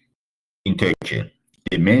 In Turkey,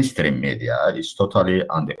 the mainstream media is totally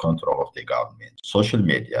under control of the government. Social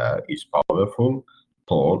media is powerful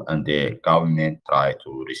tool, and the government try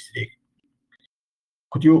to restrict.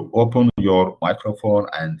 Could you open your microphone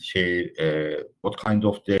and share what kind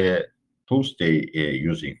of the tools they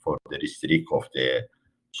using for the restrict of the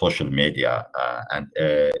social media?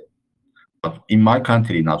 But in my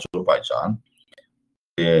country, in Azerbaijan,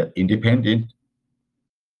 the independent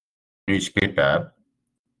newspaper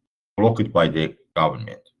blocked by the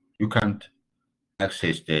government. You can't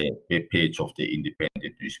access the web page of the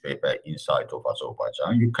independent newspaper inside of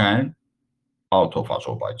Azerbaijan. You can out of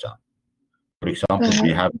Azerbaijan. For example,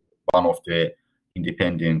 we have one of the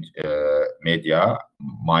independent media,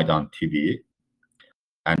 Maidan TV,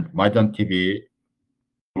 and Maidan TV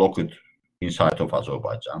blocked inside of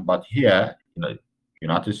Azerbaijan. But here, in the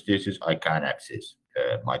United States, I can access.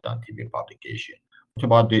 Maidan TV publication. What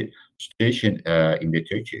about the situation in the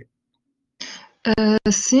Turkey?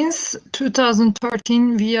 Since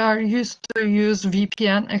 2013, we are used to use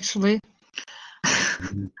VPN actually.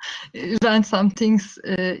 When something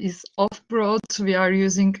is off-broad, we are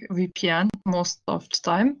using VPN most of the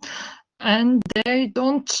time. And they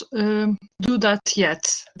don't do that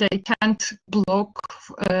yet. They can't block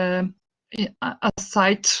a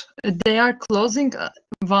site. They are closing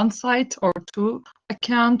one site or two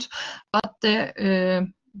account, but the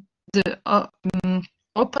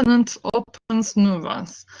opponent opens new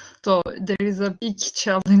ones. So there is a big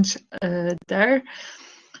challenge there.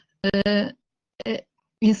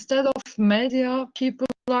 Instead of media, people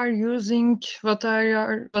are using what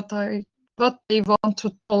they want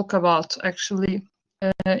to talk about. Actually,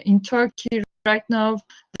 in Turkey right now,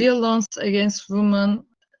 violence against women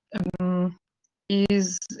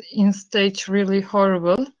is in stage really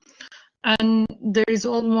horrible, and there is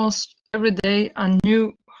almost every day a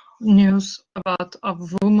new news about a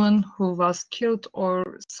woman who was killed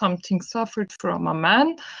or something suffered from a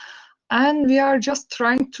man, and we are just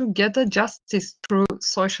trying to get a justice through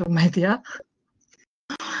social media.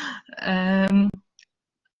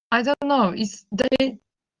 I don't know, they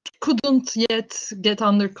couldn't yet get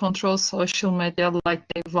under control social media like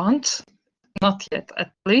they want, not yet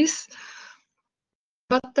at least,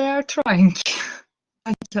 but they are trying.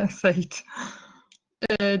 I can say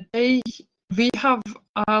it. We have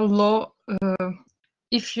a law.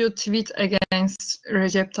 If you tweet against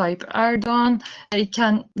Recep Tayyip Erdogan, they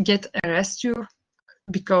can arrest you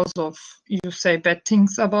because of you say bad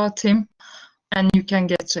things about him, and you can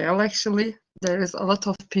get jail. Actually, there is a lot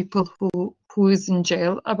of people who is in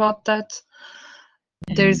jail about that.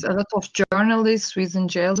 There is a lot of journalists who is in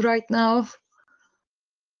jail right now.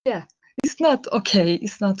 Yeah, it's not okay.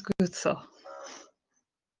 It's not good. So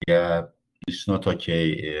yeah, it's not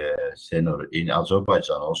okay, Senor. In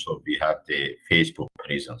Azerbaijan also we have the Facebook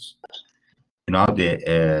prisons. Now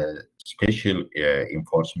the special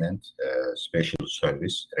enforcement, special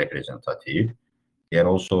service representative, they are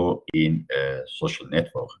also in social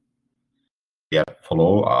network. They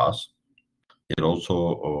follow us. They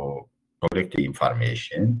also collect the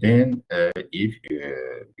information. Then if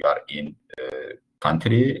you are in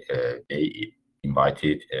country, they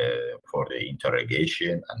invited for the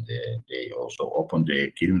interrogation, and they also open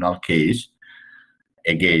the criminal case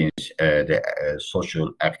against the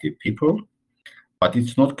social active people. But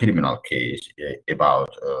it's not criminal case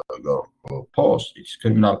about your post. It's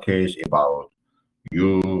criminal case about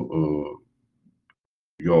you,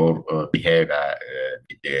 your behavior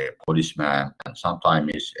with the policeman, and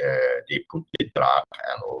sometimes they put the drug,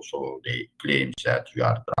 and also they claim that you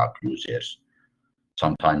are drug users.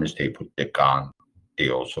 Sometimes they put the gun. They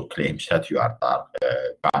also claim that you are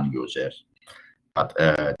gun users. But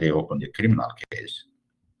they open the criminal case.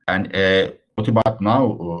 And what about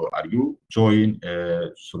now? Are you join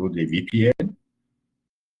through the VPN,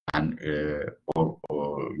 and or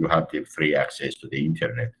you have the free access to the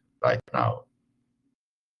internet right now?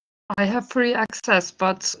 I have free access,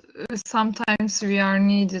 but sometimes we are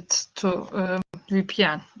needed to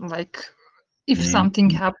VPN. Like if something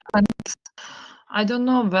happens, I don't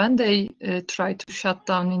know when they try to shut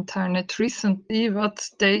down internet recently, but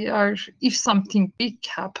they are. If something big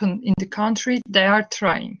happen in the country, they are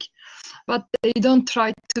trying, but they don't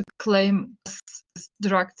try to claim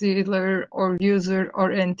drug dealer or user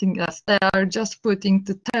or anything else. They are just putting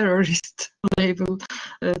the terrorist label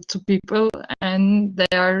to people, and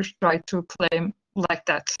they are trying to claim like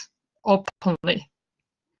that openly.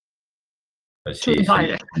 I see. Too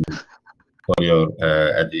direct. For your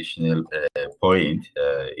additional point,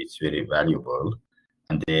 it's very valuable.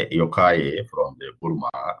 And the Yokai from the Burma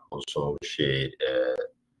also shared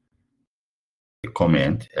a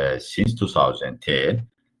comment. Since 2010,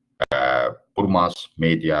 Burma's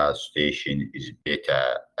media station is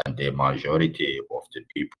better, and the majority of the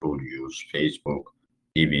people use Facebook,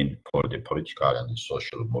 even for the political and the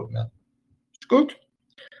social movement. It's good.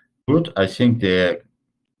 Good. I think there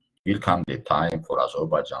will come the time for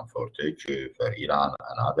Azerbaijan, for Turkey, for Iran,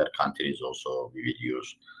 and other countries also. We will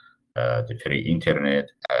use the free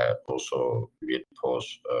internet. Also, we will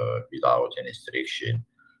post without any restriction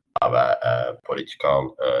our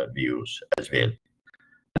political views as well.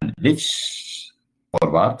 And let's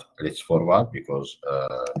forward, because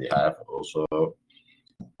we have also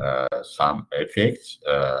some effects,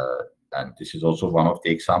 and this is also one of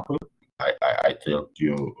the examples. I told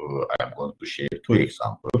you I'm going to share two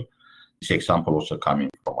examples. This example also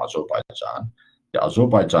coming from Azerbaijan. The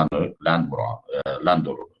Azerbaijan Landromat.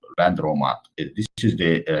 This is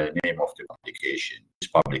the name of the publication.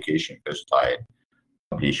 This publication first time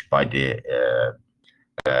published by the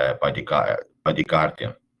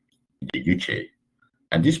Guardian in the UK,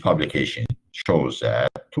 and this publication shows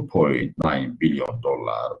that $2.9 billion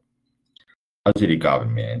Azeri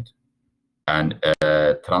government and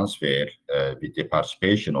transfer with the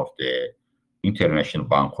participation of the International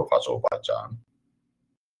Bank of Azerbaijan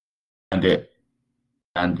and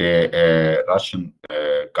the Russian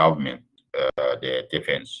government, the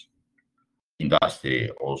defense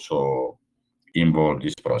industry also involved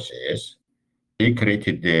this process. They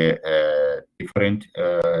created the different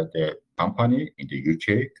the company in the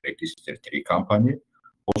UK, registered 3 company,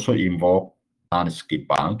 also involved Danske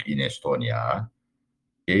Bank in Estonia.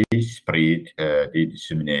 They spread, they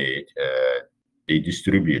disseminate, they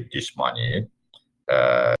distribute this money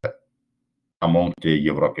among the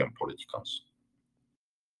European politicians.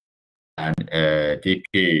 And they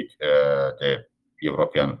paid the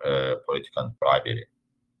European political bribery.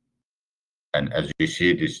 And as you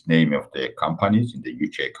see, this name of the companies in the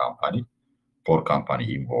UK company, 4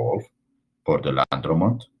 companies involved for the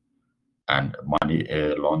laundering and money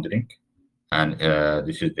laundering. And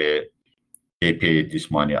this is they paid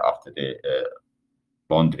this money after the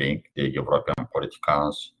laundering. The European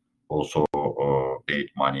politicians also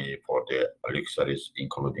paid money for the luxuries,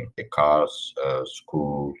 including the cars,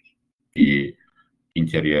 schools, the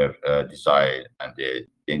interior design, and the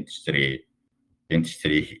dentistry. It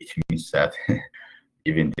means that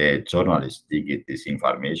even the journalists, they get this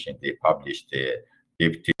information. They published the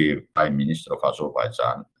Deputy Prime Minister of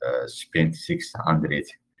Azerbaijan spent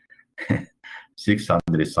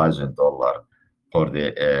 $600,000 for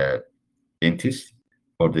the dentist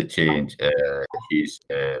for the change his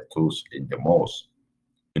tools in the most,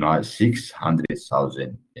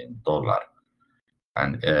 $600,000.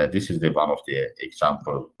 And this is the one of the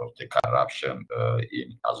example of the corruption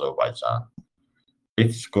in Azerbaijan.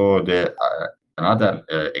 Let's go the another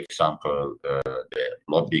example, the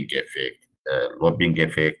lobbying effect. Lobbying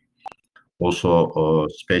effect also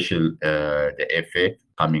special the effect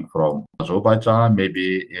coming from Azerbaijan.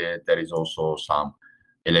 Maybe there is also some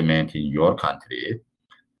element in your country,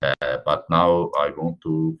 but now I want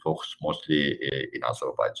to focus mostly in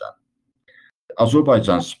Azerbaijan.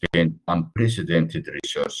 Azerbaijan spent unprecedented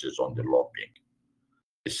resources on the lobbying.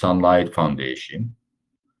 The Sunlight Foundation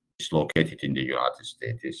is located in the United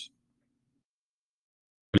States,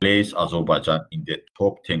 place Azerbaijan in the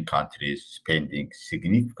top 10 countries spending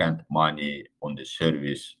significant money on the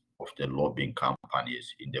service of the lobbying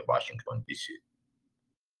companies in the Washington, D.C.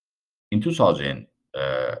 In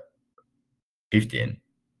 2015,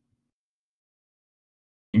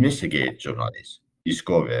 investigate journalists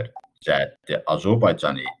discovered that the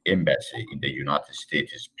Azerbaijani embassy in the United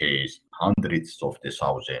States pays hundreds of the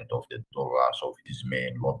thousands of the dollars of its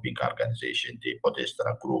main lobbying organization, the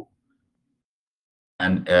Podestra Group.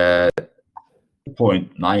 And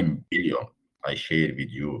 2.9 billion, I share with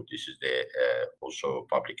you, this is the also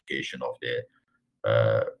publication of the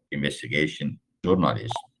investigation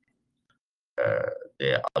journalist,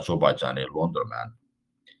 the Azerbaijani laundryman.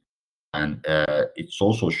 And it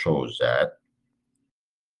also shows that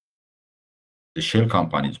the shell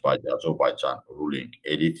companies by the Azerbaijan ruling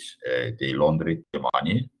elites, they launder the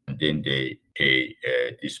money and then they pay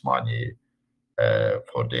this money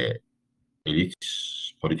for the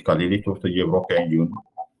elites, political elite of the European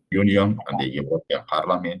Union and the European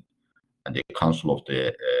Parliament and the Council of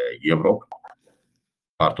the Europe.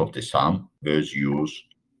 Part of the sum was used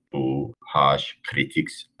to hush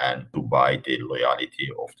critics and to buy the loyalty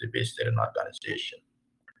of the Western organization.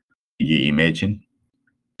 You imagine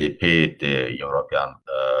they paid the European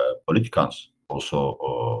politicians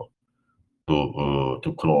also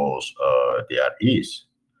to close their ears.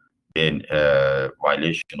 Then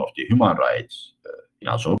violation of the human rights in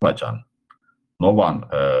Azerbaijan. No one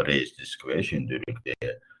raised this question during the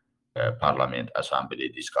Parliament Assembly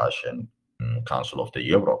discussion, Council of the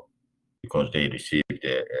Europe, because they received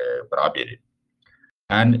the bribery.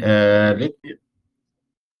 And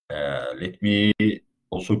let me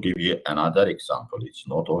also give you another example. It's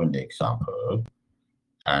not only example.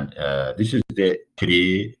 And this is the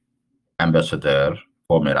 3 ambassador,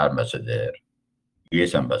 former ambassador,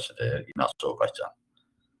 US ambassador in Azerbaijan.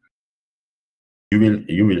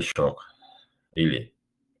 You will shock, really.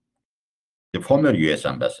 The former US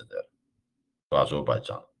ambassador to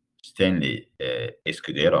Azerbaijan, Stanley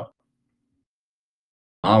Escudero,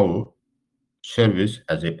 now serves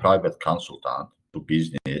as a private consultant to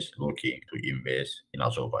business looking to invest in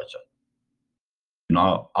Azerbaijan.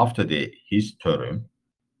 Now, after his term,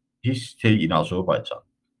 he stayed in Azerbaijan.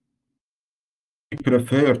 He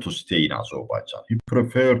preferred to stay in Azerbaijan. He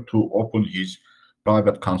preferred to open his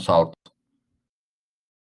private consult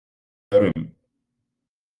term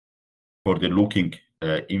for the looking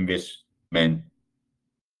investment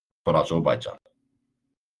for Azerbaijan.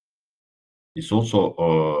 It's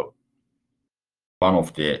also one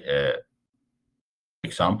of the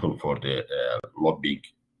example for the lobbying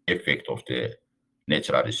effect of the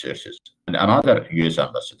natural resources. And another US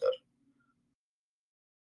ambassador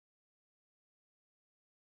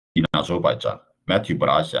in Azerbaijan, Matthew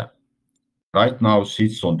Brazian, right now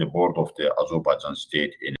sits on the board of the Azerbaijan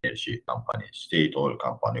State Energy Company, State Oil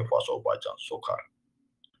Company of Azerbaijan, SOCAR.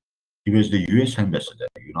 He was the US ambassador,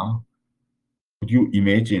 you know. Could you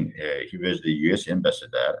imagine he was the US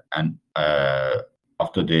ambassador, and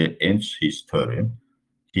after the ends his term,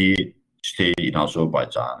 he stayed in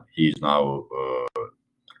Azerbaijan. He is now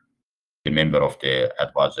a member of the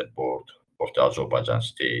advisory board of the Azerbaijan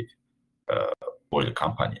State Oil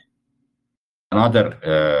Company.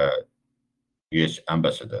 Another US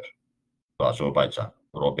ambassador to Azerbaijan,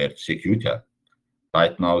 Robert Sekuter,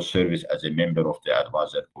 right now serves as a member of the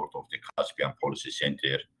advisory board of the Caspian Policy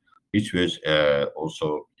Center, which was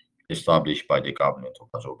also established by the government of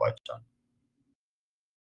Azerbaijan.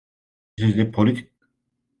 This is the politics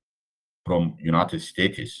from United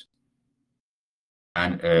States,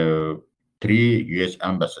 and 3 US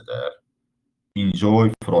ambassadors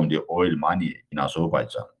enjoy from the oil money in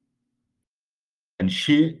Azerbaijan. And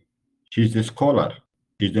she's the scholar,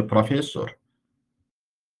 she's the professor.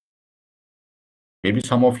 Maybe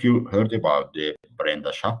some of you heard about the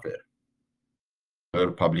Brenda Schaffler.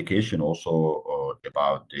 Her publication also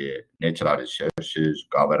about the natural resources,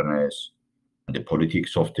 governance, and the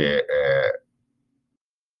politics of the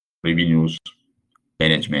revenues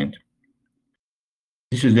management.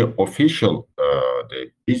 This is the official,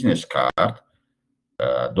 the business card,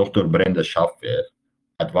 Dr. Brenda Schaffler,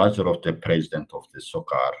 advisor of the president of the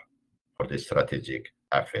SOCAR for the strategic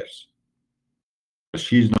affairs.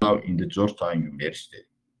 She is now in the Georgetown University.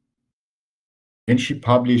 And she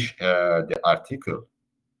published the article,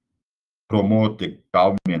 promote the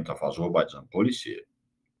government of Azerbaijan policy.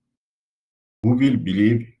 Who will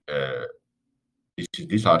believe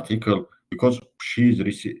this article, because she's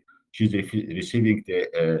receiving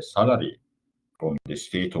the salary from the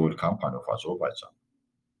state oil company of Azerbaijan.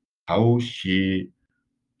 How she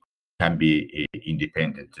can be an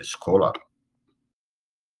independent scholar?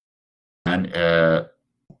 And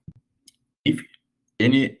if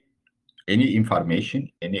any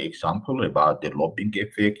information, any example about the lobbying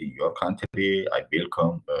effect in your country, I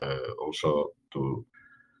welcome also to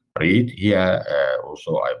read here.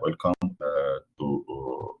 Also, I welcome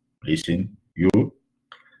to listen you.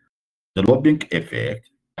 The lobbying effect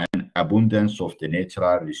and abundance of the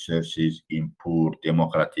natural resources in poor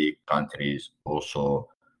democratic countries also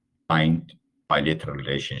find bilateral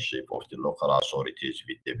relationship of the local authorities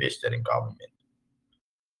with the Western government.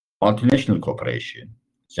 Multinational cooperation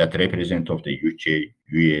that represent of the UK,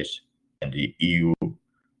 US, and the EU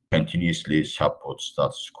continuously support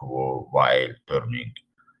status quo while turning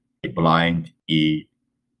a blind eye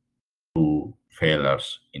to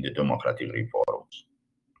failures in the democratic reforms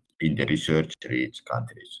in the research-rich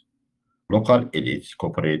countries. Local elites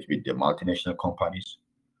cooperate with the multinational companies,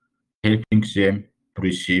 helping them to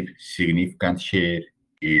receive significant share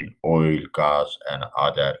in oil, gas, and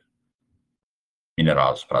other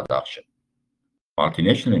minerals production.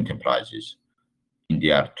 Multinational enterprises, in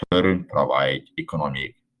their turn, provide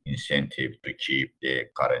economic incentive to keep the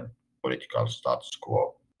current political status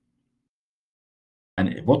quo.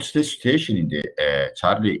 And what's the situation in the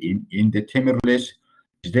Charlie in the Timor-Leste?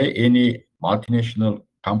 Is there any multinational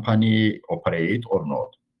company operate or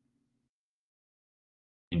not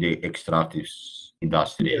in the extractive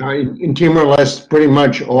industry? In Timor-Leste, pretty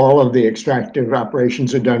much all of the extractive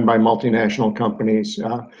operations are done by multinational companies.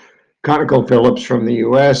 ConocoPhillips from the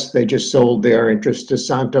US, they just sold their interest to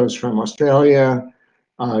Santos from Australia.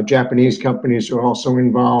 Japanese companies are also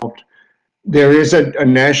involved. There is a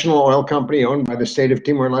national oil company owned by the state of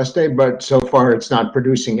Timor-Leste, but so far it's not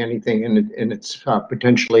producing anything, and it's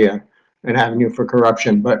potentially an avenue for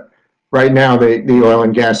corruption. But right now, the oil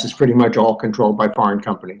and gas is pretty much all controlled by foreign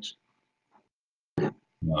companies.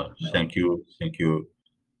 Thank you. Thank you.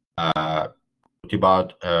 What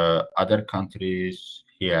about other countries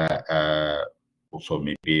here? Also,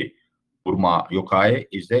 maybe Burma, Yokai.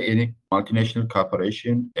 Is there any multinational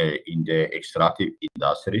cooperation in the extractive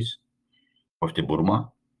industries of the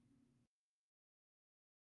Burma?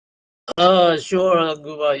 Sure,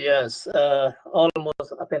 Gubad, yes.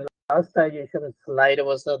 Almost, I think last time you showed a slide, it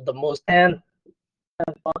was the most 10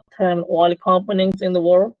 oil companies in the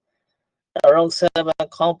world. Around 7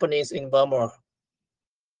 companies in Burma.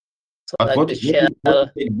 So But like the Shell,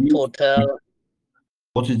 Total.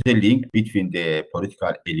 What is the link between the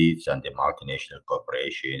political elites and the multinational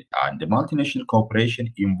corporation? And the multinational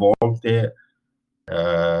corporation involved the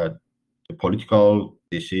political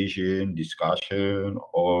decision, discussion,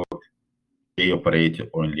 or they operate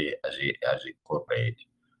only as a corporate,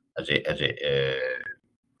 as a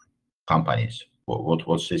companies? What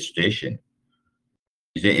was the situation?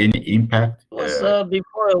 Is there any impact?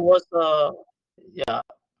 Before it was yeah.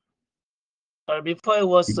 Before it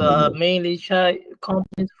was mainly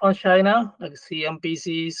companies from China, like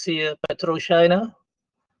CMPC, PetroChina.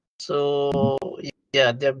 So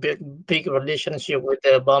yeah, they're big relationship with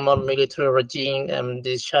the Burma military regime and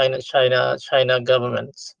the China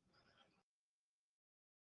governments.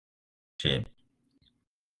 Okay.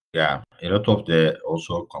 Yeah, a lot of the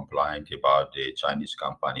also complaint about the Chinese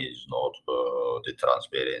companies, not the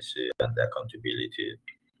transparency and the accountability.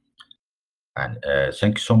 And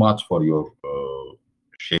thank you so much for your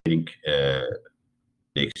sharing the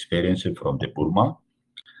experience from the Burma.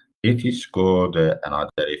 It is called another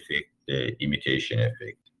effect, the imitation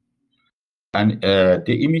effect. And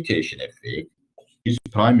the imitation effect is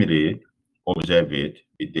primarily observed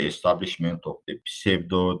with the establishment of the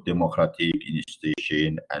pseudo-democratic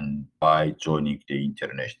institution and by joining the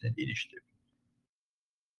international initiative.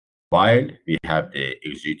 While we have the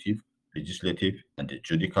executive, legislative, and the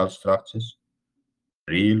judicial structures,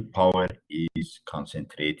 real power is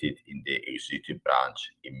concentrated in the executive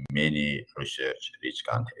branch in many research-rich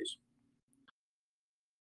countries.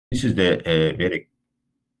 This is the very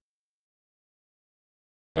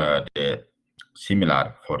the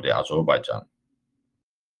similar for the Azerbaijan.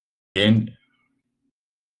 Then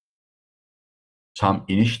some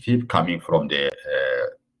initiative coming from the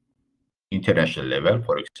international level,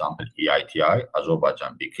 for example, EITI,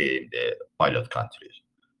 Azerbaijan became the pilot country.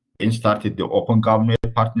 Then started the open government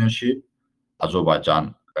partnership.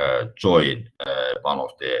 Azerbaijan joined one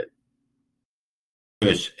of the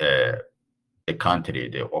first the country,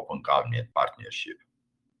 the open government partnership.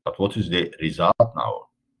 But what is the result now?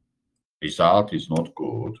 Result is not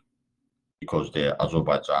good because the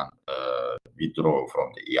Azerbaijan withdrew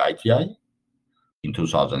from the EITI in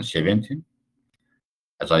 2017.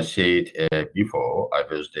 As I said before, I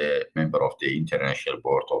was the member of the international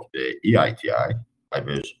board of the EITI. I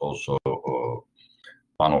was also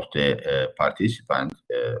one of the participants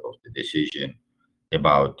of the decision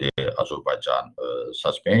about the Azerbaijan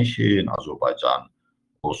suspension. Azerbaijan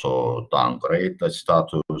also downgrade the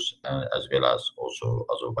status, as well as also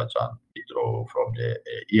Azerbaijan withdraw from the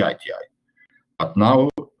EITI. But now,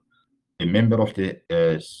 the member of the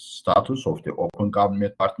status of the open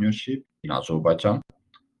government partnership in Azerbaijan,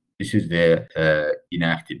 this is the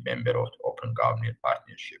inactive member of the open government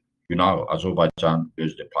partnership. You know, Azerbaijan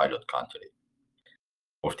is the pilot country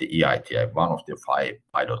of the EITI, one of the 5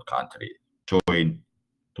 pilot countries, joined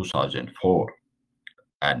 2004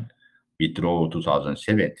 and withdrew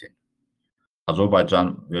 2017.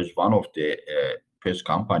 Azerbaijan was one of the first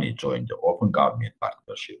companies joined the open government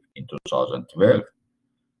partnership in 2012.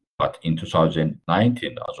 But in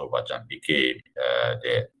 2019, Azerbaijan became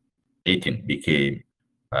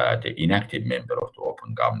the inactive member of the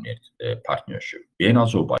open government partnership. When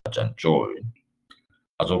Azerbaijan joined,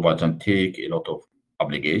 Azerbaijan take a lot of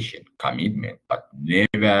obligation, commitment, but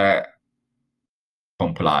never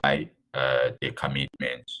comply the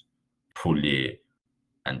commitments fully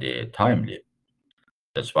and timely.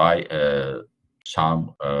 That's why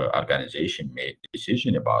some organization made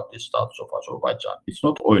decision about the status of Azerbaijan. It's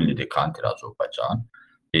not only the country Azerbaijan.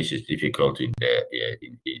 This is difficult in the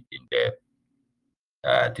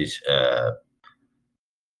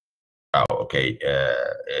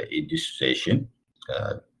in this session.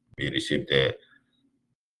 We received the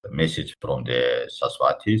message from the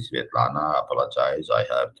Saraswati, Svetlana, apologize, I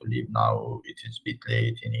have to leave now. It is a bit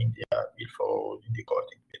late in India before the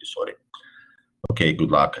recording. Very sorry. Okay, good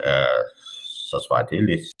luck, Saraswati.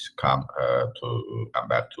 Let's come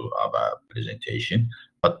back to our presentation.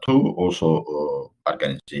 But two also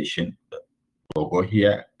organization logo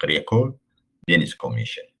here, Greco, Venice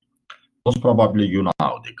Commission. Most probably you know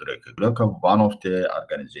the Greco. Greco, one of the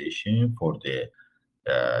organization for the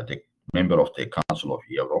member of the Council of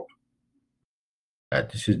Europe.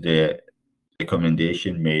 This is the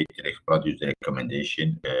recommendation made, produced the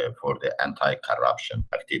recommendation for the anti-corruption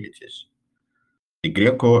activities. The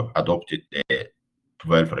Greco adopted the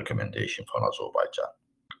 12 recommendations from Azerbaijan,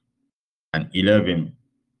 and 11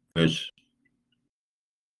 was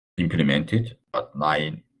implemented, but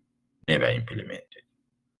 9 never implemented.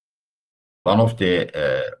 One of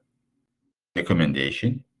the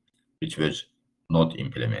recommendation which was not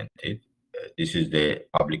implemented, this is the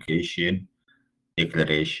publication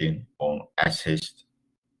declaration on assessed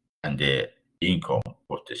and the income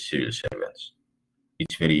of the civil servants.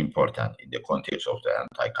 It's very important in the context of the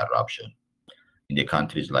anti-corruption in the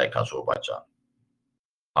countries like Azerbaijan,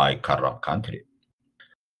 high corrupt country.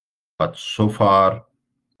 But so far,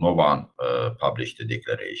 no one published the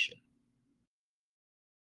declaration.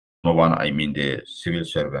 No one, I mean the civil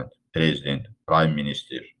servant, president, prime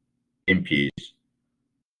minister, MPs,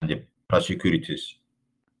 and the prosecutors,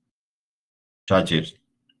 judges.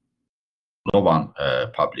 No one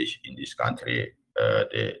published in this country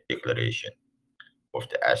the declaration of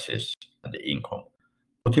the assets and the income.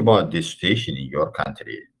 What about this situation in your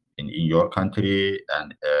country? In your country,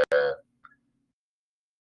 and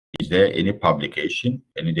is there any publication,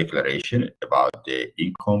 any declaration about the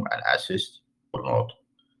income and assets or not?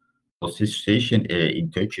 What's the situation in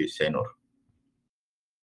Turkey, Senor?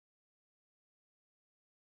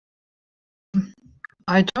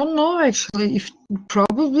 I don't know actually. If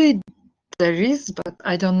probably there is, but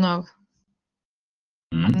I don't know.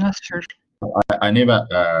 I'm not sure. I never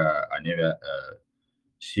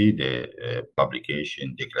see the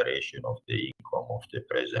publication declaration of the income of the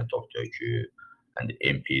president of Turkey and the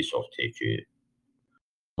MPs of Turkey.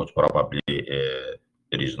 Most probably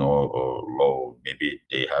there is no law. Maybe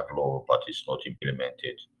they have law, but it's not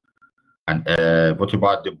implemented. And what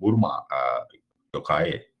about the Burma,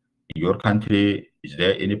 Yokai? In your country, is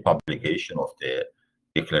there any publication of the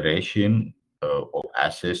declaration of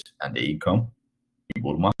assets and the income in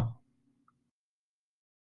Burma?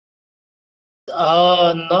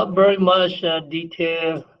 Not very much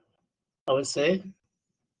detail, I would say.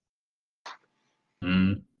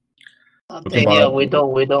 I think, yeah, we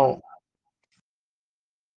don't.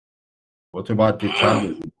 What about the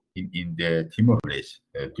charges in the Timor-Leste?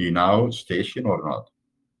 Do you know station or not?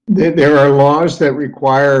 There are laws that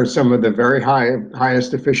require some of the very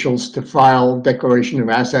highest officials to file declaration of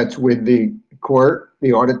assets with the court,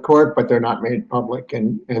 the audit court, but they're not made public.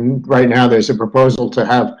 And right now there's a proposal to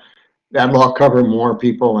have that law cover more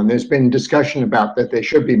people. And there's been discussion about that they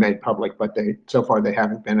should be made public, but so far they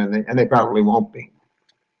haven't been, and they probably won't be.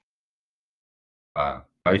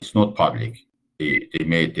 It's not public. They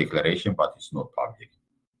made declaration, but it's not public.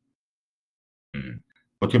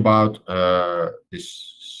 What about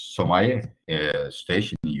this Somalia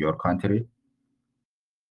station in your country?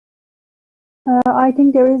 I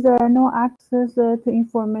think there is no access to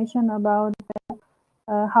information about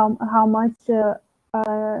how much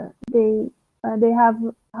they have,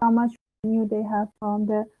 how much revenue they have from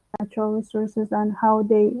the natural resources and how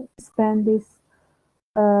they spend this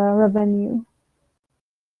revenue.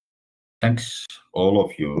 Thanks all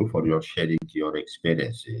of you for your sharing your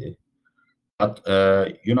experience. But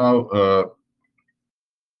you know,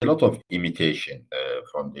 a lot of imitation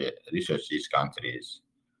from the research countries,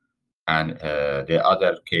 and the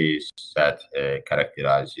other case that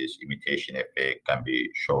characterizes imitation effect can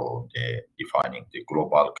be shown defining the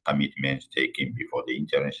global commitments taken before the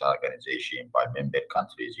international organization by member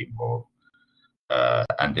countries involved,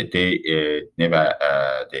 and that they never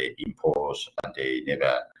they impose and they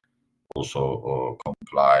never also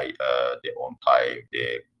comply the on time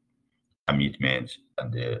the commitments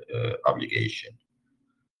and the obligation.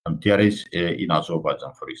 There is in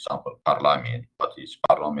Azerbaijan, for example, parliament, but this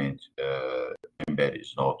parliament member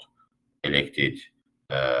is not elected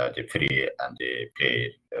the free and the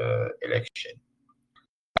fair election.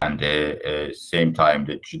 And the same time,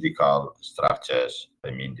 the judicial structures,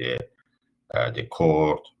 I mean the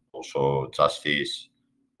court, also justice,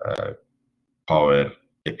 power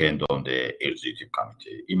depend on the executive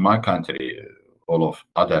committee. In my country, all of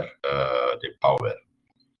other the power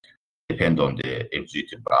depend on the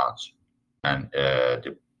executive branch, and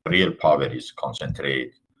the real power is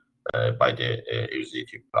concentrated by the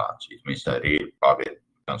executive branch. It means the real power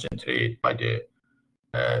concentrated by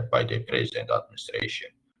the president administration.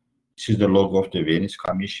 This is the logo of the Venice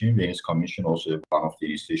Commission. Venice Commission also one of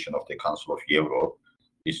the institutions of the Council of Europe.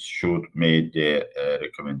 It should make the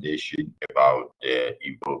recommendation about the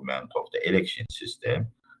improvement of the election system.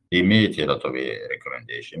 They made a lot of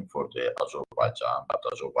recommendation for the Azerbaijan, but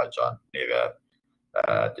Azerbaijan never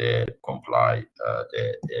they comply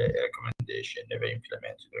the recommendation, never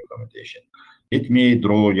implemented the recommendation. Let me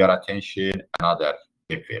draw your attention another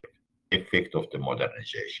effect of the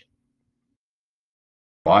modernization.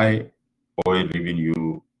 Why oil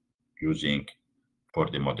revenue using for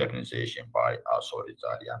the modernization by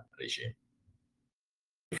authoritarian regime?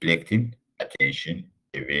 Reflecting attention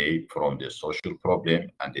away from the social problem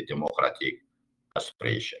and the democratic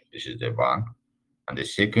aspiration. This is the one. And the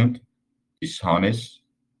second, dishonest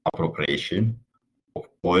appropriation of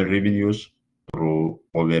oil revenues through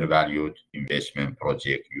overvalued investment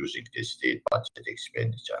project using the state budget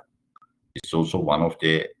expenditure. It's also one of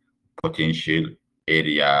the potential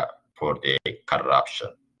area for the corruption.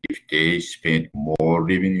 If they spend more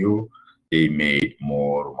revenue, they made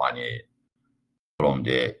more money from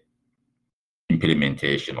the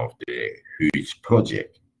implementation of the huge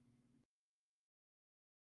project.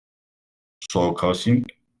 So causing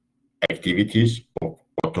activities of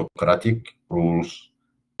autocratic rules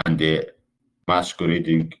and the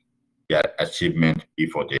masquerading their achievement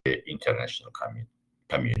before the international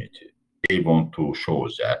community. They want to show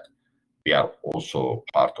that we are also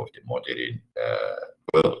part of the modern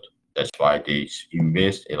world. That's why they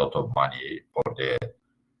invest a lot of money for the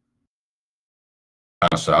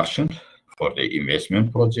construction, for the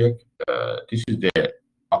investment project. This is the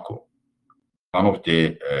Baku, one of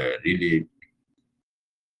the really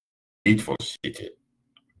beautiful city.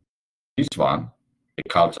 This one, the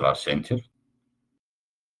cultural center,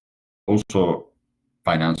 also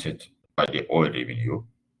financed by the oil revenue.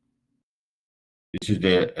 This is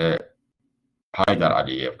the Haydar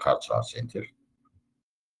Aliyev Cultural Center.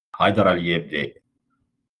 Haydar Aliyev, the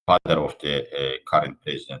father of the current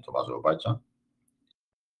president of Azerbaijan,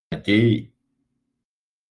 they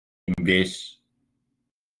invest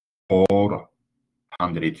 $450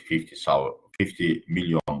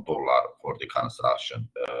 million for the construction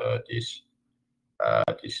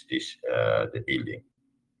the building,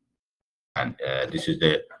 and this is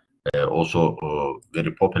the also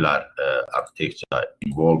very popular architecture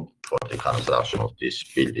involved for the construction of this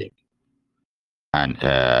building. And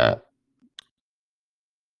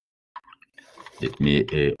let me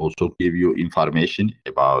also give you information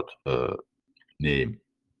about name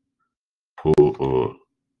who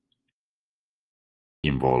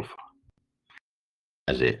involved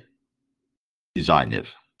as a designer.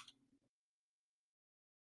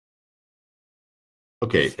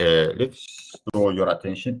 Okay, let's draw your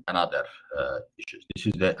attention another issues. This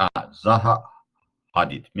is the Zaha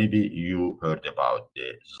Hadid. Maybe you heard about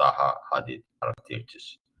the Zaha Hadid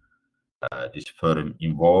architects. This firm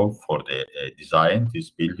involved for the design this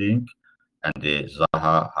building, and the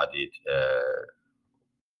Zaha Hadid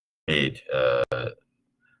made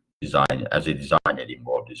design as a designer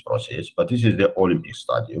involved this process. But this is the Olympic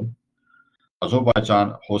Stadium.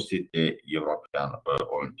 Azerbaijan hosted the European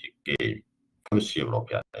Olympic Game, first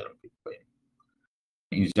European Olympic Game.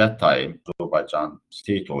 In that time, Azerbaijan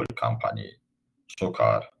state oil company,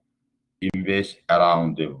 SOCAR, invest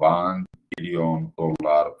around $1 billion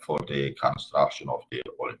for the construction of the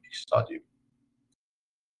Olympic Stadium.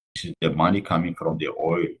 This is the money coming from the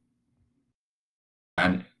oil.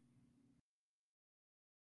 And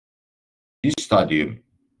this stadium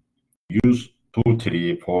used 2,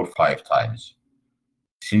 3, 4, 5 times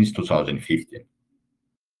since 2015.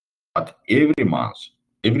 But every month,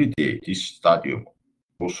 every day, this stadium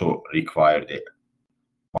also required the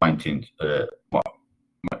maintain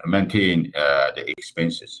the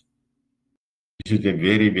expenses. This is a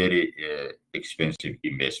very, very expensive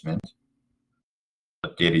investment,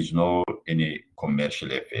 but there is no any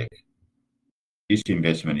commercial effect. This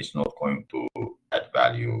investment is not going to add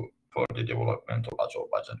value for the development of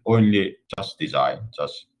Azerbaijan. Only just design,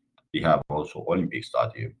 we have also Olympic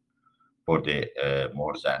Stadium for the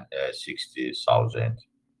more than 60,000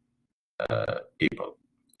 people.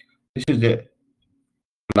 This is the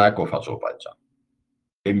flag of Azerbaijan.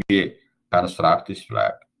 When we construct this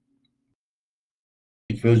flag,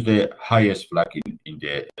 it was the highest flag in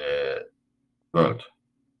the world,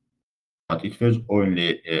 but it was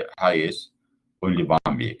only highest only 1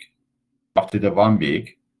 week. After the 1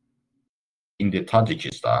 week, in the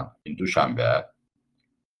Tajikistan, in Dushanbe,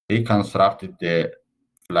 they constructed the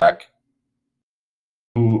flag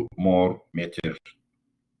 2 more meters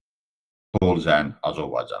tall than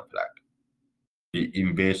Azerbaijan flag. They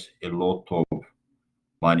invest a lot of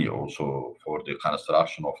money also for the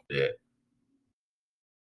construction of the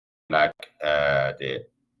flag, the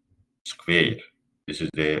square. This is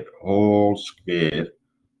the whole square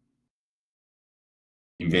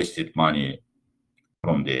invested money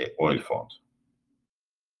from the oil fund.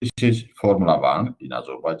 This is Formula 1 in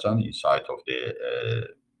Azerbaijan, inside of the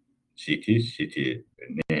city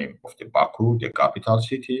name of the Baku, the capital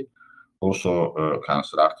city, also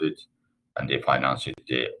constructed, and they financed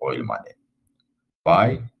the oil money.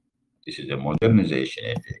 Why? This is the modernization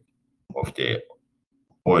effect of the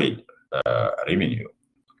oil revenue.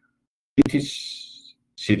 It is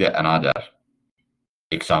another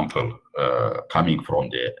example coming from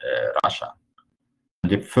the Russia.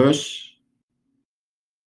 The first,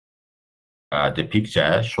 the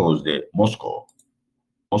picture shows the Moscow,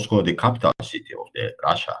 the capital city of the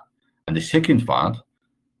Russia. And the second one,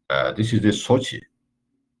 this is the Sochi.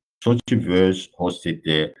 Sochi was hosted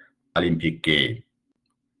the Olympic Games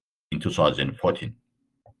in 2014.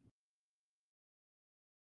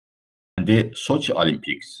 And the Sochi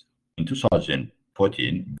Olympics in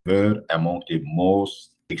 2014 were among the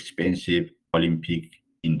most expensive Olympics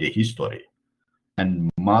in the history.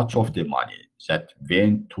 And much of the money that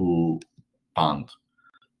went to fund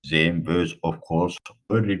them was, of course,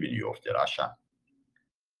 a revenue of the Russia.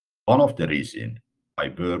 One of the reasons why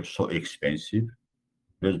they were so expensive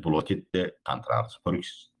was bloated the contracts. For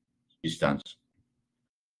instance,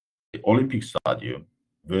 the Olympic Stadium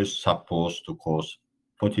was supposed to cost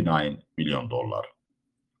 $49 million.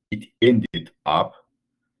 It ended up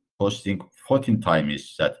costing 14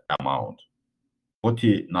 times that amount.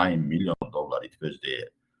 $49 million. It was the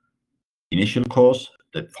initial cost.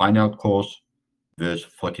 The final cost was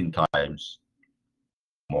 14 times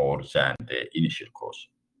more than the initial cost.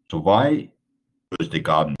 So why was the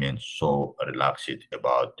government so relaxed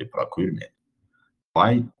about the procurement?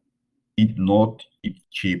 Why did not it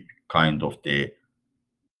keep kind of the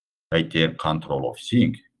tighter control of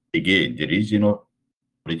things? Again, the reason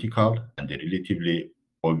political and the relatively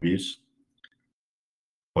obvious.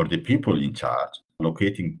 For the people in charge,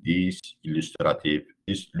 allocating these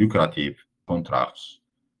lucrative contracts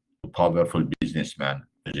to powerful businessmen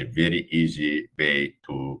is a very easy way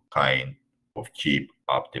to kind of keep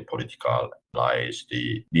up the political allies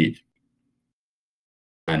they need.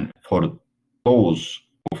 And for those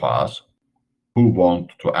of us who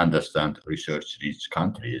want to understand research-rich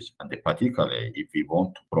countries, and particularly if we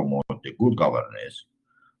want to promote the good governance,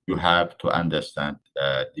 you have to understand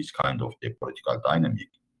this kind of the political dynamic.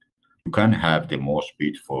 You can have the most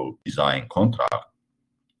beautiful design contract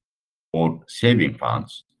or saving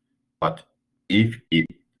funds, but if it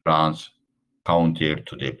runs counter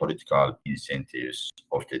to the political incentives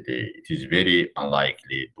of the day, it is very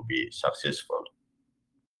unlikely to be successful.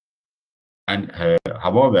 And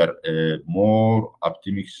however, more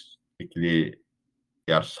optimistically,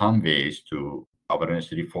 there are some ways to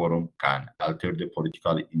governance reform can alter the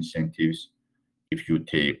political incentives. If you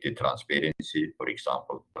take the transparency, for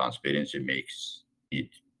example, transparency makes it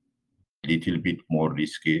a little bit more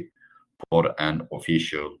risky for an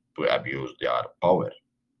official to abuse their power.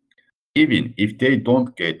 Even if they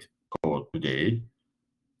don't get caught today,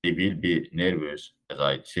 they will be nervous, as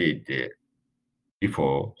I said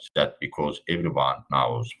before, that because everyone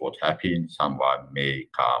knows what happened, someone may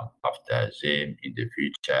come after them in the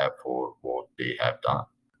future for what they have done.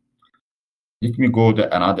 Let me go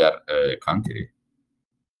to another country.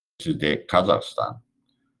 This is the Kazakhstan.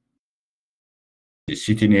 The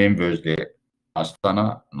city name was the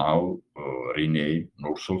Astana, now renamed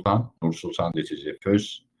Nur Sultan. Nur Sultan, this is the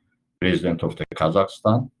first president of the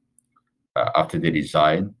Kazakhstan. After they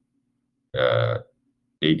resign,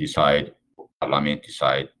 Parliament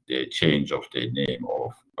decide the change of the name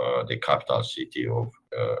of the capital city of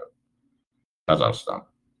Kazakhstan.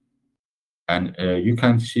 And you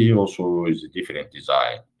can see also is a different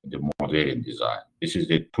design, the modern design. This is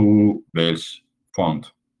the two bells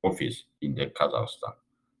font office in the Kazakhstan.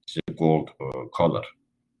 It's a gold color.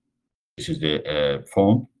 This is the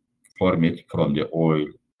font formed from the oil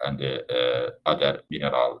and the other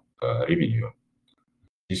mineral revenue.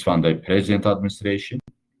 This one, the present administration.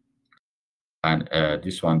 And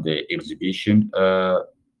this one, the exhibition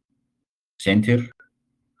center.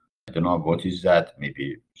 I don't know what is that.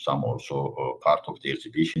 Maybe some also part of the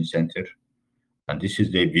exhibition center. And this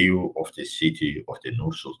is the view of the city of the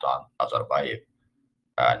Nur Sultan, Nazarbayev.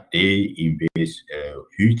 And they invest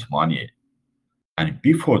huge money. And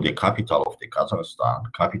before the capital of the Kazakhstan,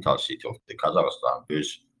 capital city of the Kazakhstan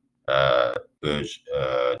was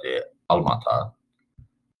the Almaty.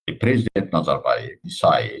 The President Nazarbayev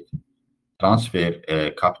decided transfer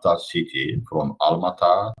capital city from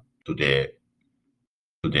Almaty to the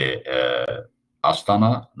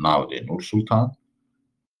Astana, now the Nur Sultan,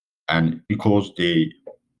 and because they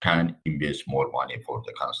can invest more money for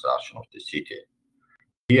the construction of the city.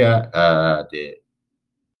 Here, the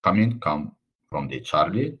comment comes from the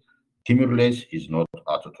Charlie. Stimulus is not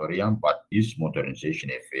authoritarian, but this modernization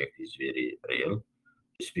effect is very real,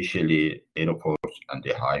 especially airports and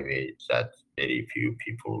the highways that very few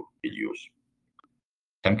people will use.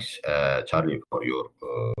 Thanks, Charlie, for your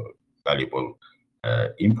valuable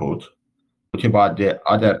input. What about the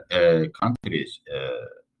other countries?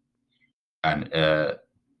 And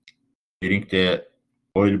during the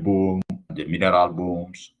oil boom, the mineral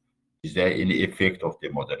booms, is there any effect of the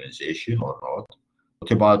modernization or not?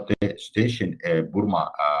 What about the station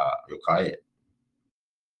Burma, Yokai?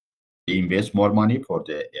 They invest more money for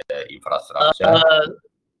the infrastructure?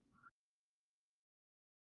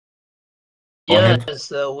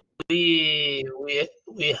 Yes, we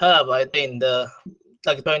have, I think,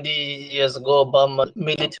 like 20 years ago, Obama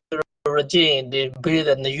military regime, they built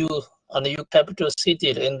a new capital city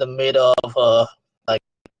in the middle of like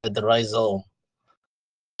the right zone,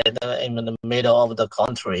 in the middle of the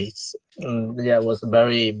country. Yeah, it was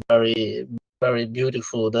very, very, very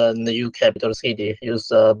beautiful. The new capital city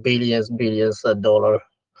used billions of dollars.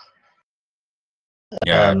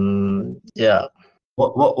 Yeah. Yeah.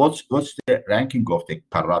 What's the ranking of the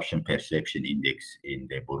corruption perception index in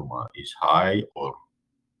the Burma? Is high or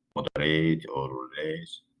moderate or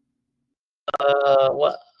less?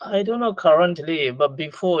 Well, I don't know currently, but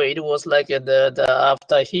before it was like the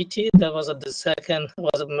after Haiti, there was the second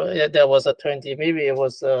was there was a 20, maybe it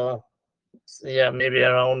was yeah, maybe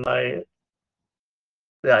around like,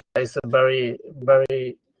 yeah, it's a very,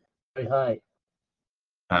 very, very high.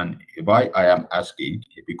 And why I am asking,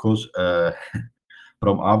 because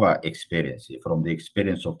from our experience, from the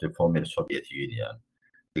experience of the former Soviet Union,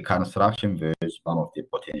 the construction was one of the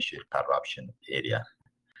potential corruption area.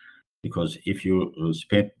 Because if you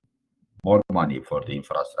spend more money for the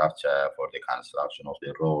infrastructure, for the construction of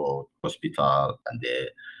the road, hospital, and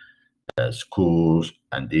the schools,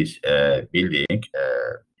 and this building,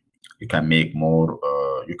 you can make more,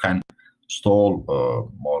 you can stole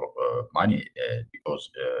more money, because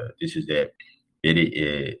this is a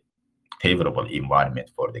very favorable environment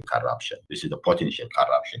for the corruption. This is the potential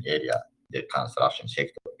corruption area, the construction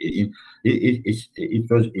sector. It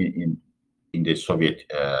was in the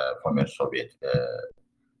Soviet, former Soviet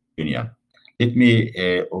Union. Let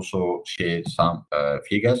me also share some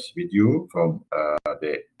figures with you from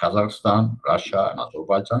the Kazakhstan, Russia, and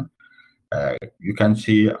Azerbaijan. You can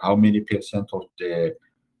see how many percent of the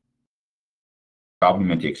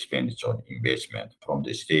government expenditure investment from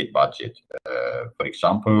the state budget. For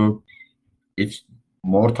example, it's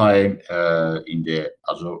more time in the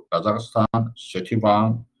Kazakhstan,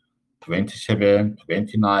 31, 27,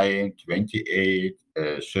 29, 28,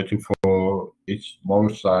 34, it's more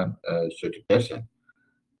than 30%.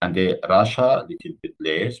 And the Russia, a little bit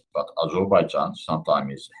less, but Azerbaijan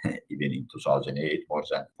sometimes even in 2008, more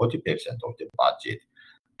than 40% of the budget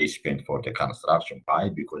is spent for the construction. Why?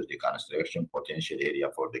 Because the construction potential area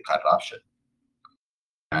for the corruption.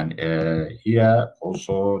 And here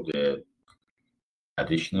also the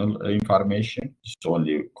additional information is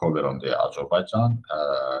only covered on the Azerbaijan,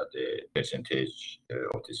 the percentage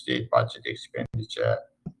of the state budget expenditure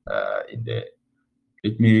in the.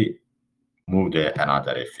 Let me move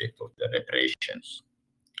another effect of the reparations.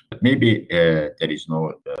 But maybe there is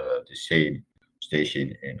no the same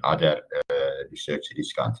station in other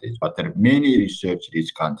research-rich countries, but there are many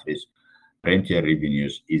research-rich countries. Rentier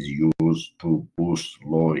revenues is used to boost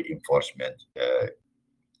law enforcement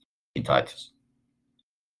entities.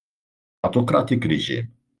 Autocratic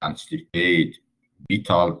regime anticipate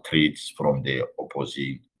vital threats from the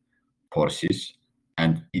opposing forces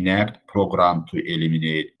and enact program to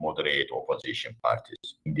eliminate moderate opposition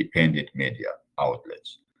parties, independent media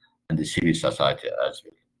outlets, and the civil society as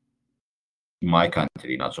well. In my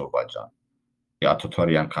country, in Azerbaijan, the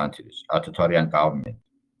authoritarian countries, authoritarian government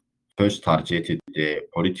first targeted the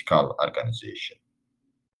political organization,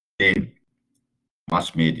 then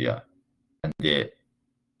mass media, and the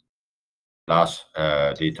last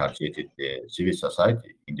they targeted the civil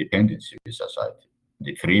society, independent civil society,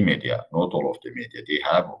 the free media. Not all of the media, they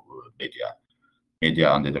have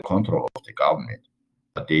media under the control of the government,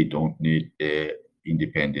 but they don't need the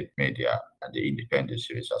independent media and the independent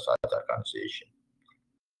civil society organization.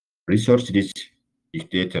 Research-rich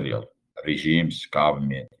dictatorial regimes,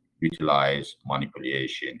 government utilize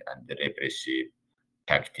manipulation and the repressive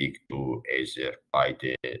tactic to either by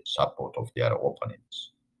the support of their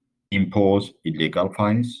opponents, impose illegal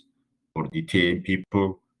fines, or detain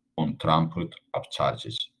people on trumped up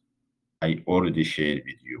charges. I already shared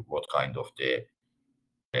with you what kind of the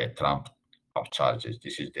trumped up charges.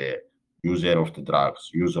 This is the user of the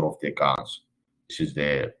drugs, user of the guns. This is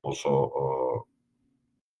the also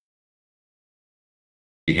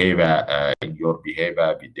behavior, your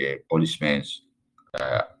behavior with the policemen.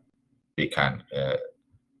 They can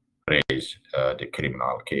raise the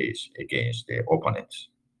criminal case against the opponents,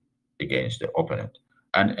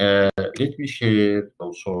 And let me share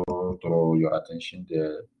also, draw your attention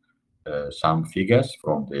the some figures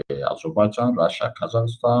from the Azerbaijan, Russia,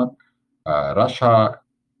 Kazakhstan. Russia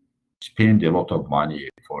spend a lot of money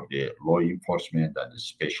for the law enforcement and the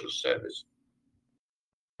special service.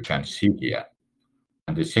 You can see here.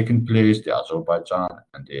 And the second place, the Azerbaijan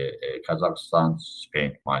and the Kazakhstan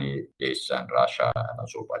spent money less than Russia and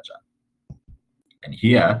Azerbaijan. And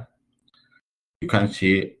here you can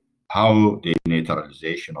see how the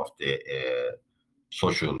neutralization of the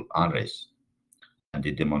social unrest and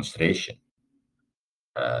the demonstration.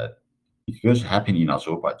 It was happening in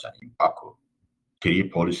Azerbaijan, in Baku. 3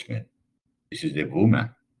 policemen. This is the woman.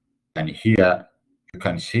 And here you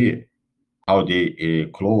can see how they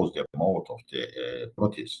close the mouth of the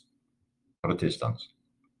Protestants.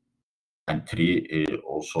 And 3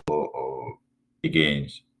 also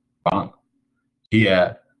against ban.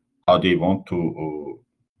 Here, how they want to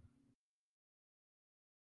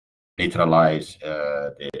neutralize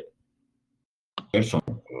the person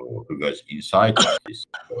who was inside of this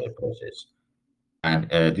process. And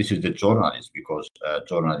this is the journalists, because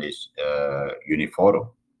journalists uniform.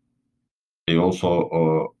 They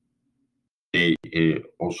also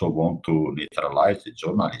want to neutralize the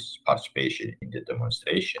journalists' participation in the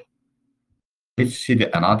demonstration. Let's see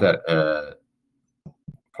another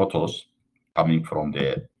photos coming from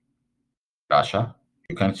the Russia.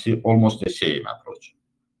 You can see almost the same approach.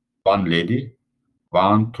 One lady,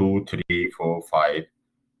 1, 2, 3, 4, 5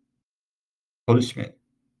 policemen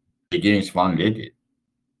against one lady.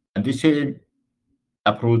 And the same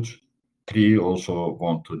approach, 3 also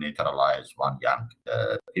want to neutralize one young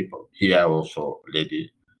people. Here also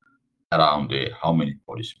lady around how many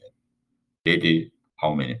policemen? Lady,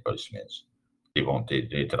 how many policemen? They want to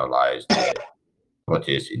neutralize the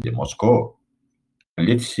protest in the Moscow. And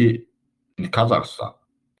let's see in Kazakhstan.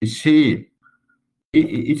 The same.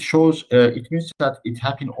 It shows, it means that it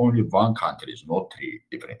happened only one country, not 3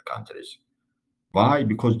 different countries. Why?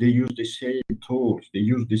 Because they use the same tools. They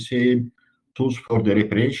use the same tools for the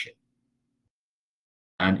repression.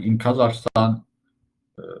 And in Kazakhstan,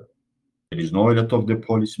 there is no lot of the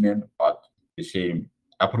policemen, but the same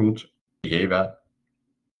approach, behavior,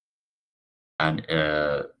 and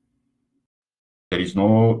there is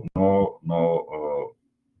no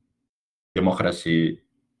democracy,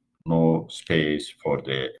 no space for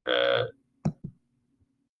the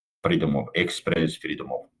freedom of express,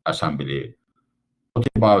 freedom of assembly. What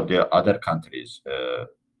about the other countries? The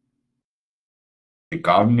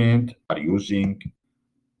government are using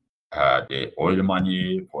the oil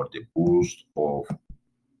money for the boost of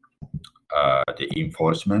the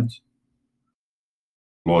enforcement,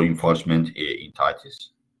 law enforcement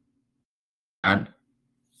entities, and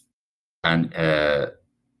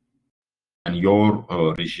your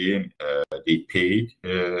regime, they paid,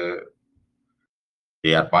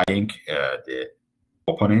 they are buying the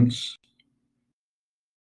opponents.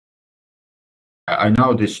 I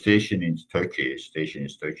know the station in Turkey,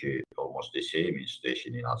 almost the same as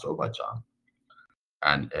station in Azerbaijan.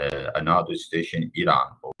 And I know the station in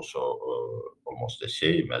Iran, also almost the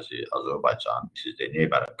same as Azerbaijan. This is the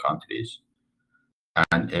neighboring countries.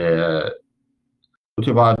 And what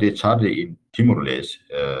about the Charlie in Timor-Leste?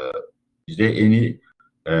 Is there any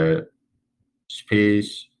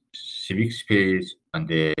space, civic space,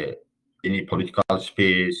 and any political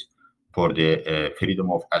space for the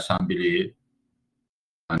freedom of assembly?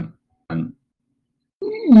 And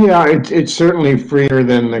yeah, it's certainly freer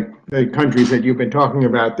than the countries that you've been talking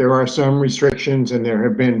about. There are some restrictions, and there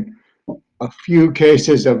have been a few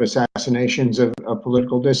cases of assassinations of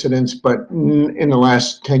political dissidents, but in the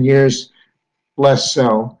last 10 years, less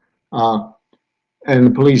so. And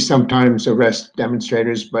the police sometimes arrest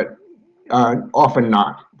demonstrators, but often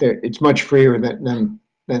not. It's much freer than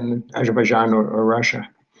Azerbaijan or Russia.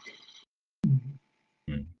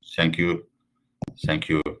 Thank you. Thank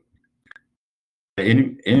you.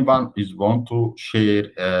 Anyone is want to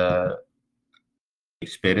share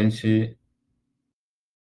experience in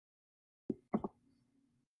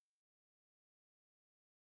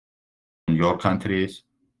your countries?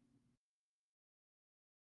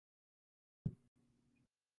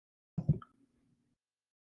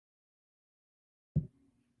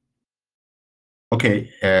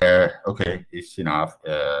 Okay, okay, it's enough.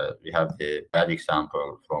 We have the bad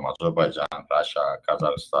example from Azerbaijan, Russia,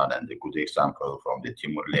 Kazakhstan, and the good example from the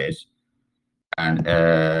Timor-Leste. And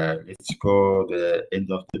let's go the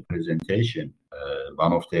end of the presentation.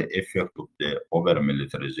 One of the effects of the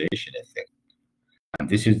over-militarization effect, and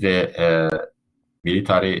this is the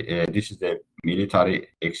military. This is the military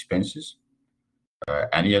expenses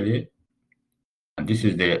annually, and this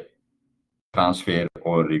is the transfer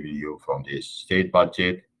or revenue from the state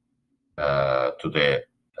budget to the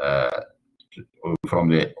from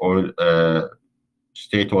the oil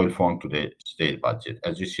state oil fund to the state budget.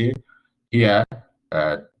 As you see here,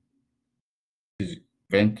 this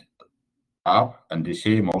went up, and the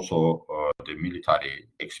same also the military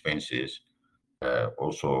expenses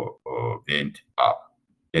also went up.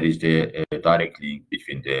 There is the direct link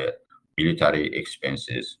between the military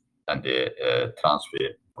expenses and the transfer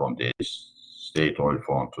from the state oil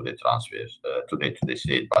fund to the transfers to the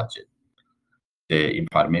state budget. The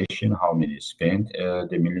information how many spent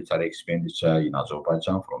the military expenditure in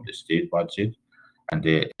Azerbaijan from the state budget, and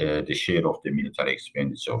the share of the military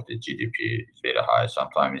expenditure of the GDP is very high.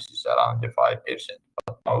 Sometimes it's around the 5%,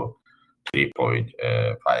 but now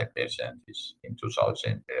 3.5% is in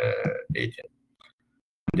 2018.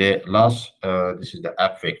 The last, this is the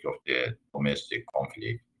effect of the domestic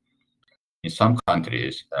conflict. In some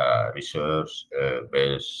countries, reserves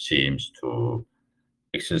wealth seems to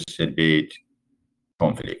exacerbate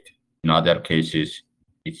conflict. In other cases,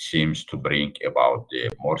 it seems to bring about the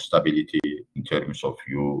more stability in terms of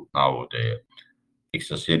view. Now the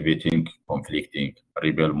exacerbating, conflicting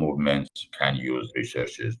rebel movements can use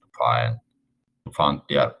resources to fund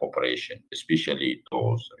their operation, especially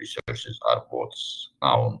those resources are both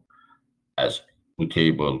known as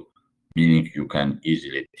mutable, meaning you can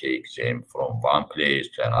easily take them from one place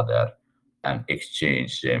to another and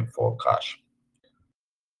exchange them for cash.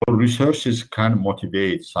 So resources can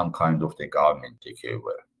motivate some kind of the government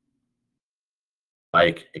takeover,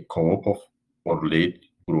 like a co-op or lead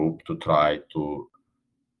group to try to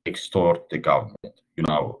extort the government,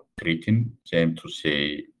 threaten them to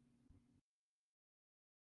say,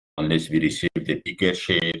 unless we receive the bigger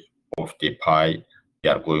share of the pie, they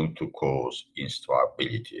are going to cause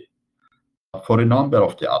instability. For a number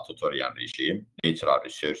of the authoritarian regime, natural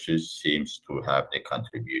resources seems to have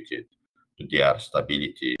contributed to their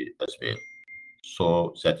stability as well.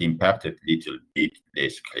 So that impacted little bit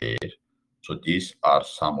less clear. So these are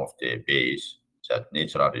some of the ways that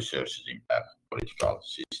natural resources impact political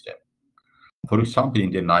system. For example,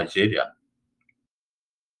 in the Nigeria,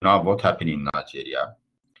 now what happened in Nigeria?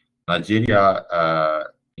 Nigeria,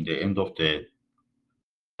 in the end of the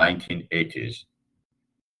 1980s,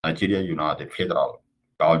 Nigeria, the federal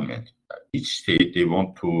government, each state, they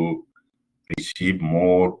want to receive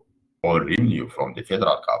more oil revenue from the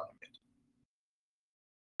federal government.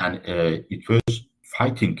 And it was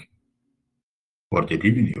fighting for the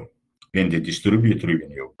revenue when they distribute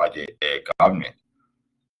revenue by the government.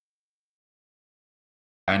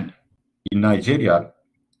 And in Nigeria,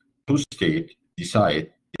 two states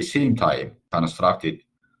decide at the same time constructed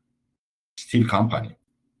steel company.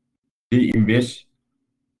 They invest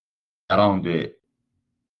around the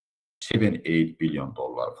 $7-8 billion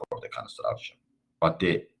for the construction, but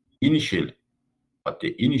the initial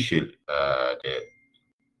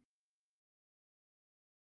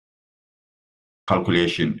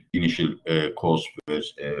calculation initial cost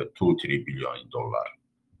was $2-3 billion.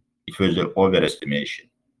 It was the overestimation,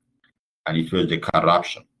 and it was the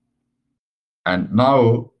corruption. And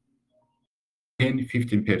now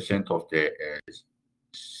 10-15% of the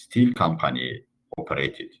steel company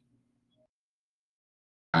operated,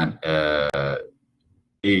 and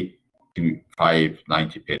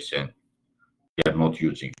 85-90% they are not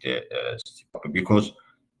using the because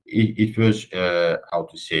it was how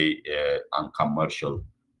to say uncommercial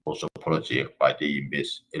also project, but they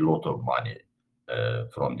invest a lot of money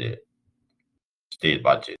from the state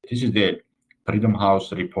budget. This is the Freedom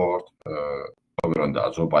House report over on the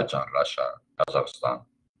Azerbaijan, Russia, Kazakhstan,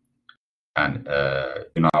 and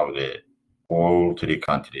all three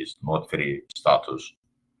countries not free status,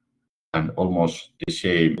 and almost the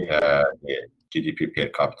same the GDP per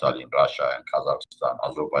capita in Russia and Kazakhstan.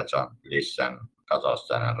 Azerbaijan less than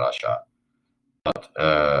Kazakhstan and Russia, but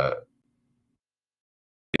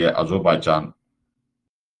the Azerbaijan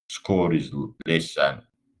score is less than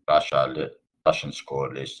Russian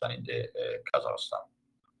score less than in the Kazakhstan.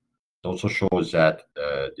 It also shows that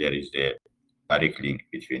there is the direct link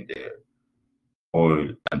between the oil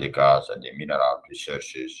and the gas and the mineral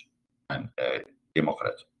resources and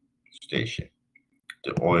democratization.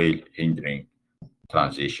 The oil hindering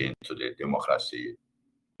transition to the democracy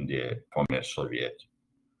in the former Soviet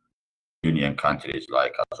Union countries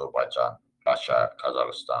like Azerbaijan, Russia,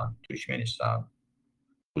 Kazakhstan, Turkmenistan,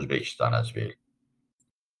 Uzbekistan as well.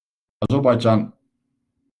 Azerbaijan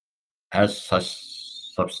has such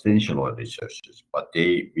substantial oil resources, but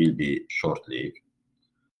they will be short-lived.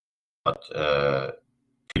 But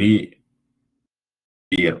 3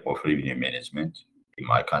 years of revenue management in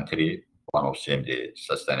my country, one of them the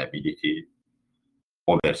sustainability,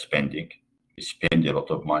 overspending. We spend a lot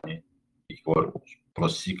of money. It was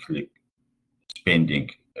procyclic spending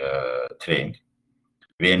trend.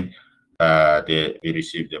 When we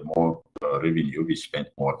receive the more revenue, we spend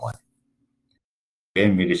more money.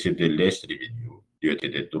 When we receive the less revenue due to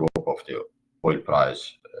the drop of the oil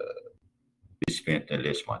price, we spend the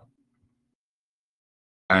less money.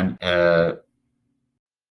 And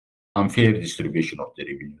unfair distribution of the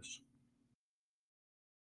revenues.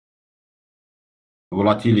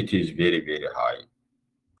 Volatility is very, very high.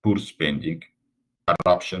 Poor spending,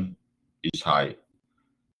 corruption is high,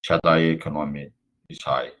 shadow economy is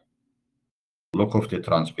high. Lack of the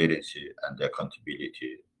transparency and the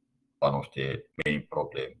accountability, one of the main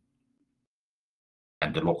problems,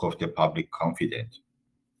 and the lack of the public confidence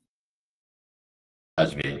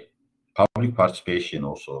as well. Public participation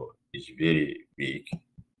also is very weak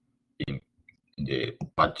in the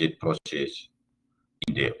budget process,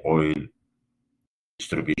 in the oil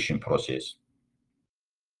distribution process.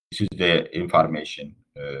 This is the information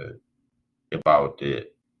about the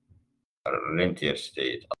rentier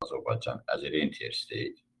state, Azerbaijan as a rentier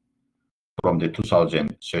state. From the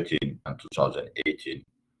 2013 and 2018,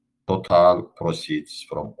 total proceeds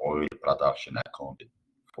from oil production accounted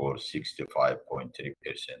for 65.3%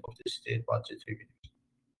 of the state budget revenues.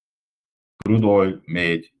 Crude oil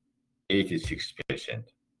made 86%,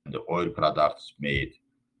 and the oil products made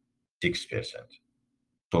 6%.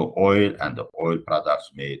 So oil and the oil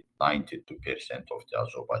products made 92% of the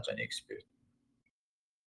Azerbaijan export.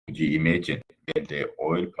 Could you imagine when the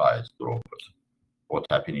oil price dropped, what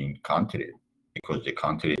happened in country? Because the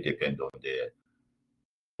country depends on the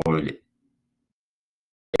oil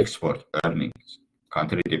export earnings.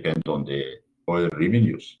 Country depends on the oil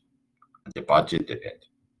revenues, and the budget depends.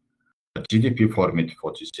 The GDP formed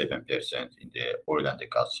 47% in the oil and the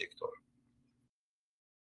gas sector.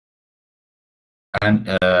 And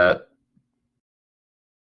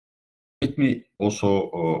let me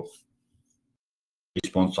also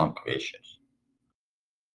respond some questions.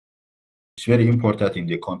 It's very important in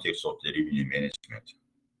the context of the revenue management.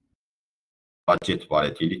 Budget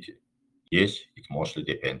volatility. Yes, it mostly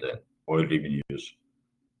depends on oil revenues,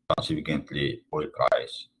 consequently oil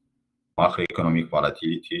price. Macroeconomic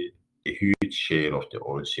volatility, a huge share of the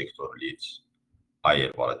oil sector leads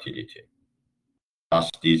higher volatility.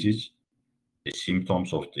 Dust disease, the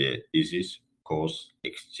symptoms of the disease, cost,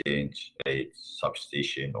 exchange rate,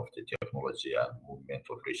 substitution of the technology and movement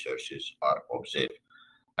of resources are observed.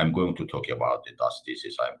 I'm going to talk about the dust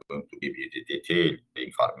disease. I'm going to give you the detailed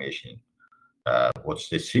information. What's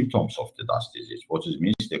the symptoms of the dust disease? What it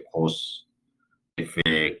means the cause,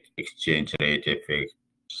 effect, exchange rate effect,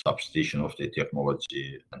 substitution of the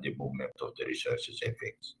technology, and the movement of the resources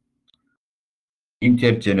effects.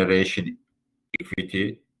 Intergeneration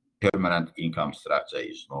equity, permanent income structure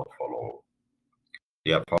is not followed.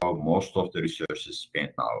 Therefore, most of the resources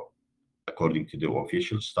spent now, according to the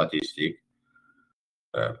official statistic,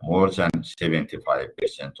 more than 75%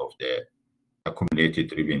 of the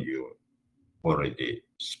accumulated revenue already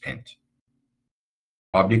spent.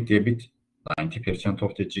 Public debit, 90%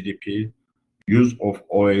 of the GDP. Use of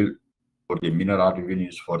oil for the mineral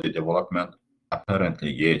revenues for the development,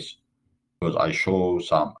 apparently yes, because I show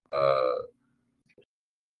some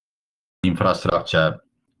infrastructure,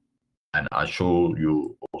 and I show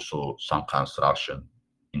you also some construction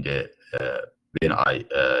in the when I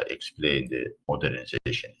explain the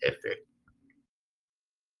modernization effect.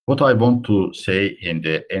 What I want to say in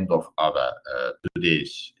the end of our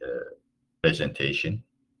today's presentation,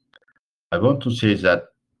 I want to say that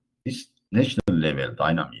this national level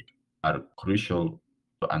dynamic are crucial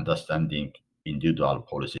to understanding individual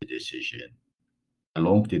policy decision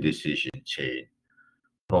along the decision chain,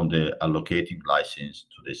 from the allocating license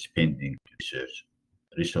to the spending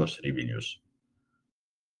resource revenues.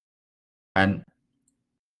 And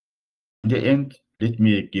in the end, let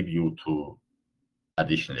me give you two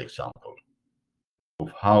additional examples of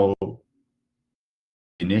how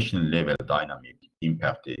the national level dynamic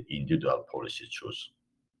impact the individual policy choice.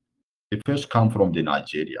 The first comes from the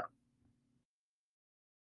Nigeria.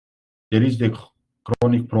 There is the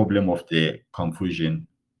chronic problem of the confusion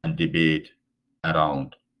and debate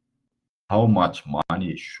around how much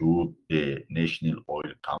money should the national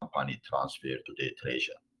oil company transfer to the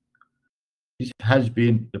treasury. This has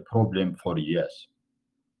been the problem for years,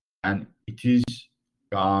 and it is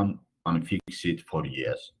gone unfixed for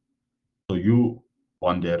years. So you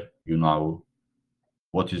wonder, you know,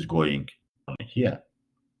 what is going on here?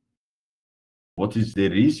 What is the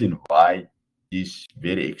reason why this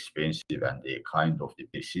very expensive and the kind of the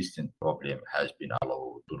persistent problem has been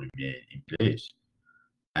allowed to remain in place?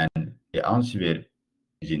 And the answer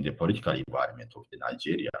is in the political environment of the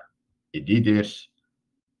Nigeria. The leaders'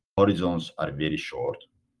 horizons are very short,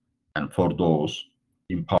 and for those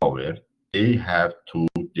in power, they have to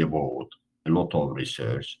devote a lot of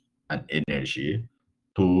research and energy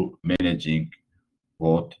to managing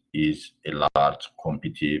what is a large,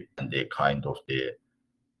 competitive, and a kind of the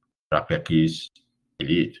rapacist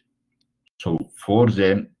elite. So for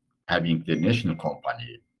them, having the national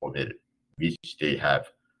company over which they have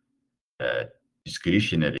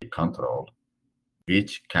discretionary control,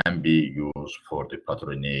 which can be used for the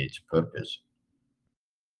patronage purpose,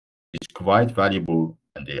 is quite valuable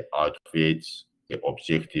and they outweighs the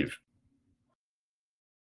objective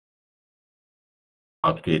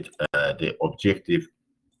of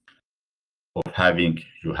having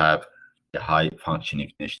you have a high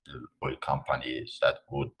functioning national oil companies that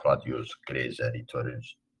would produce greater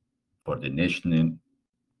returns for the nation in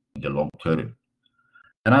the long term.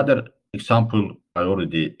 Another example I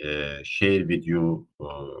already shared with you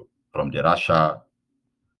from the Russia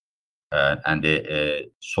and the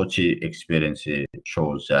Sochi experience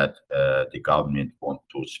shows that the government want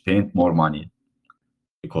to spend more money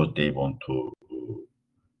because they want to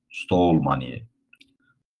stole money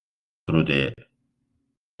through the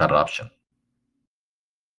corruption.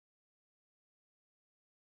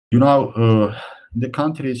 You know, the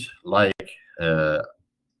countries like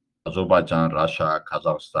Azerbaijan, Russia,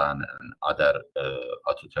 Kazakhstan, and other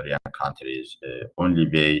authoritarian countries, only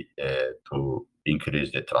way to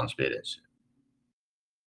increase the transparency.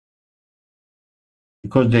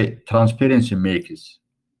 Because the transparency makes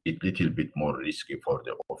it a little bit more risky for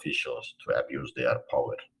the officials to abuse their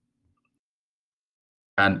power.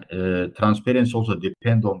 And transparency also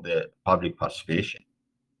depends on the public participation,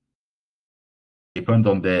 depend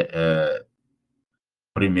on the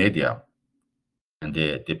free media, and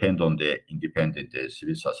they depend on the independent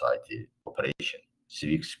civil society operation,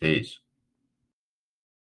 civic space.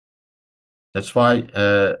 That's why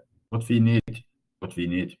what we need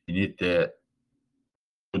the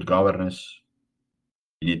good governance,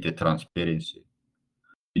 we need the transparency,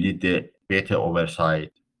 we need the better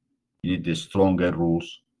oversight, we need the stronger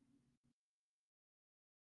rules,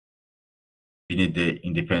 we need the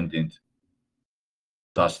independent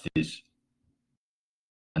justice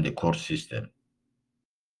and the court system.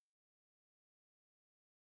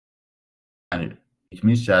 And it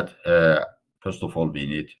means that, first of all, we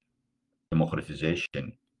need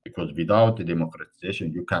democratization, because without the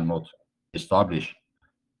democratization, you cannot establish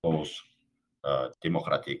those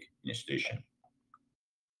democratic institutions.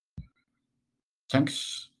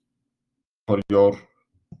 Thanks for your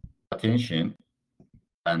attention,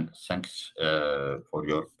 and thanks for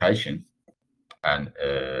your patience. And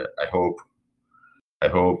I hope we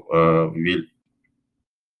will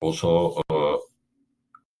also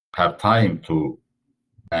have time to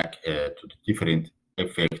back to the different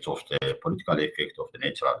effects of the political effect of the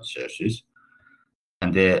natural resources.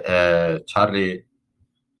 And Charlie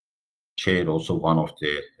shared also one of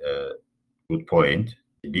the good point,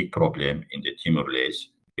 the big problem in the Timor-Leste,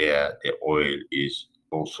 where the oil is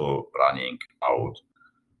also running out,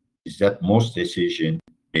 is that most decision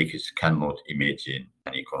makers cannot imagine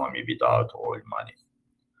an economy without oil money.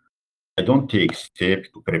 I don't take steps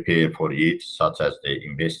to prepare for it, such as the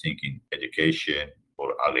investing in education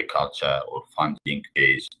or agriculture or funding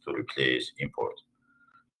aid to replace import.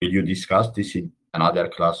 Will you discuss this in another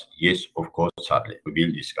class? Yes, of course, Charlie. We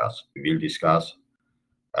will discuss. We will discuss.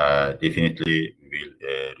 Definitely, we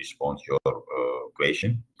will respond to your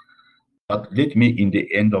question. But let me, in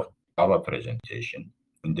the end of our presentation,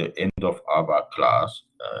 in the end of our class,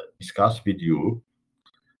 discuss with you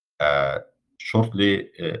shortly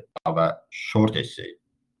our short essay.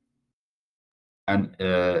 And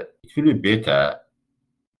it will be better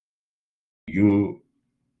you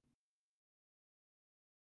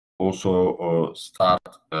also start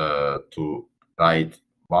to write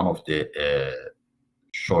one of the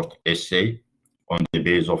short essay on the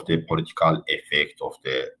basis of the political effect of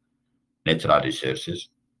the natural resources.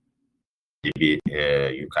 Maybe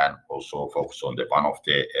you can also focus on the one of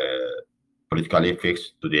the political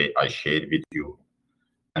effects today I shared with you,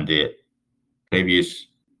 and the previous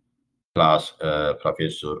class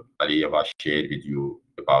Professor Alieva shared with you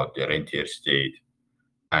about the Rentier state.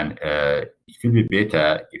 And it will be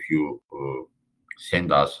better if you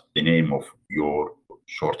send us the name of your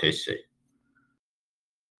short essay.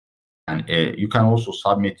 And you can also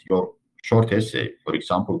submit your short essay. For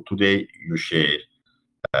example, today you share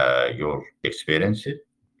your experience,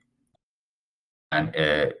 and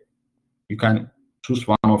you can choose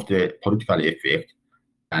one of the political effects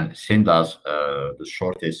and send us the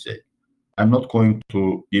short essay. I'm not going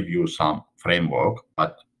to give you some framework,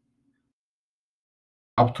 but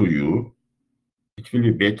up to you. It will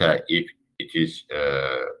be better if it is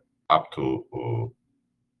up to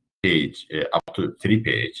page, up to 3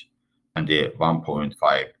 pages, and the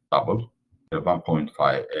 1.5 double,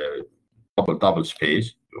 1.5 double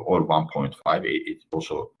space, or 1.5. It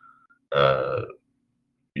also will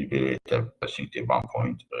be better, I think, the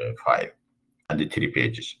 1.5, and the 3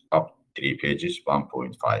 pages, up 3 pages,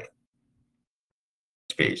 1.5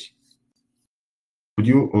 space. Could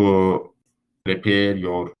you prepare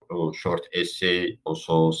your short essay,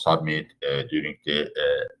 also submit during the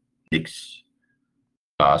next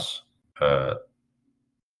class?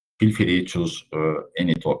 Feel free to choose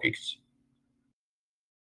any topics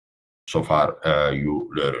so far you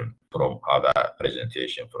learn from other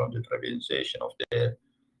presentation, from the presentation of the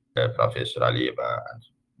Professor Alieva and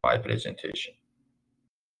my presentation.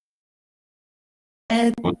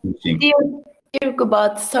 What do you think? Dear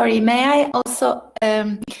Gubad, sorry, may I also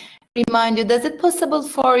remind you, is it possible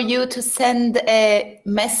for you to send a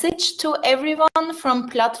message to everyone from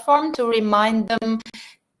platform to remind them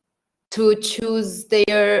to choose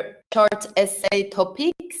their short essay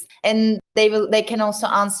topics, and they can also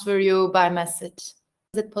answer you by message?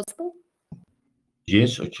 Is it possible?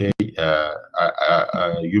 Yes, okay.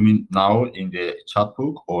 You mean now in the chat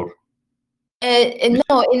book or?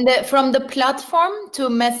 No, from the platform to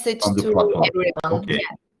message to platform. everyone. Okay,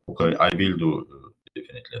 yeah. Okay, I will do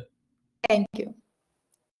definitely. Thank you.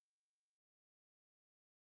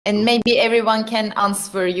 And maybe everyone can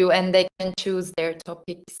answer you, and they can choose their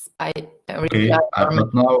topics by okay.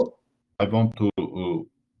 But now I want to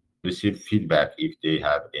receive feedback if they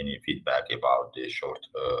have any feedback about the short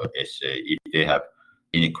essay. If they have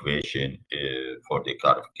any question for the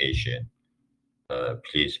clarification,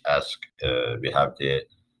 please ask. We have the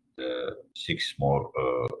 6 more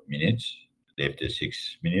minutes. Left the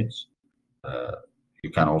 6 minutes. You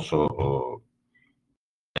can also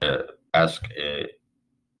ask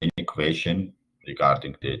any question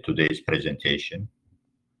regarding today's presentation.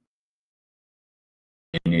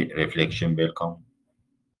 Any reflection welcome.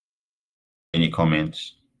 Any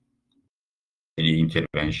comments, any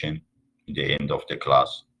intervention in the end of the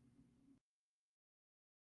class,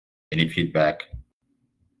 any feedback.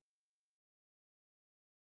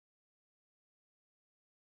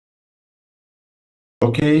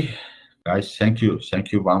 Okay, guys, thank you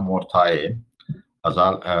one more time.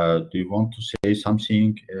 Azal, do you want to say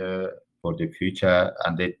something for the future?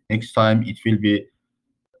 And the next time it will be,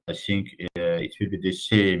 I think it will be the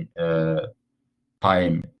same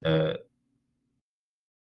time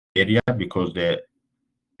area, because the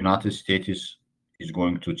United States is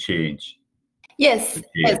going to change. Yes,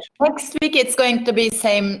 yes. Next week it's going to be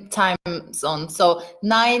same time zone. So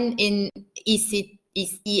 9 in EST,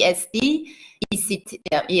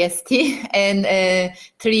 and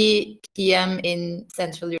 3 p.m. in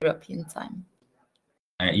Central European time.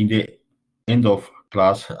 In the end of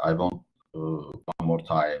class, I want one more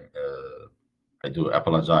time. I do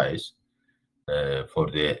apologize for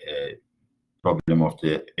the problem of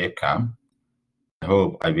the webcam. I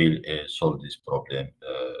hope I will solve this problem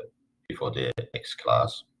before the next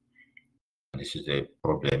class. This is the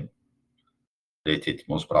problem related,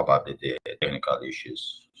 most probably, the technical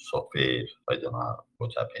issues, software. I don't know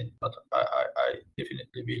what happened, but I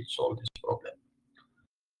definitely will solve this problem.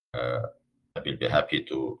 I will be happy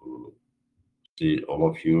to see all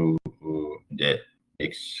of you in the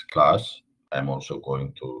next class. I'm also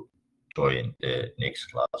going to join the next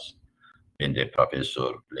class when the Professor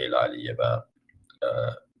Leila Alieva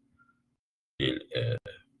will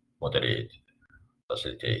moderate,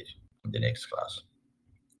 facilitate in the next class.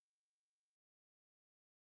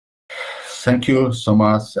 Thank you so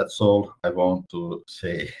much. That's all I want to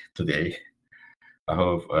say today. I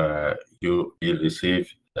hope you will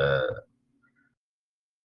receive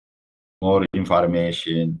more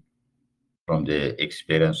information from the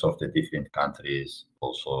experience of the different countries,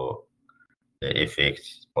 also the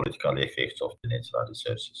effects, political effects of the natural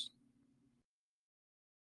resources.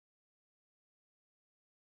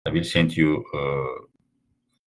 I will send you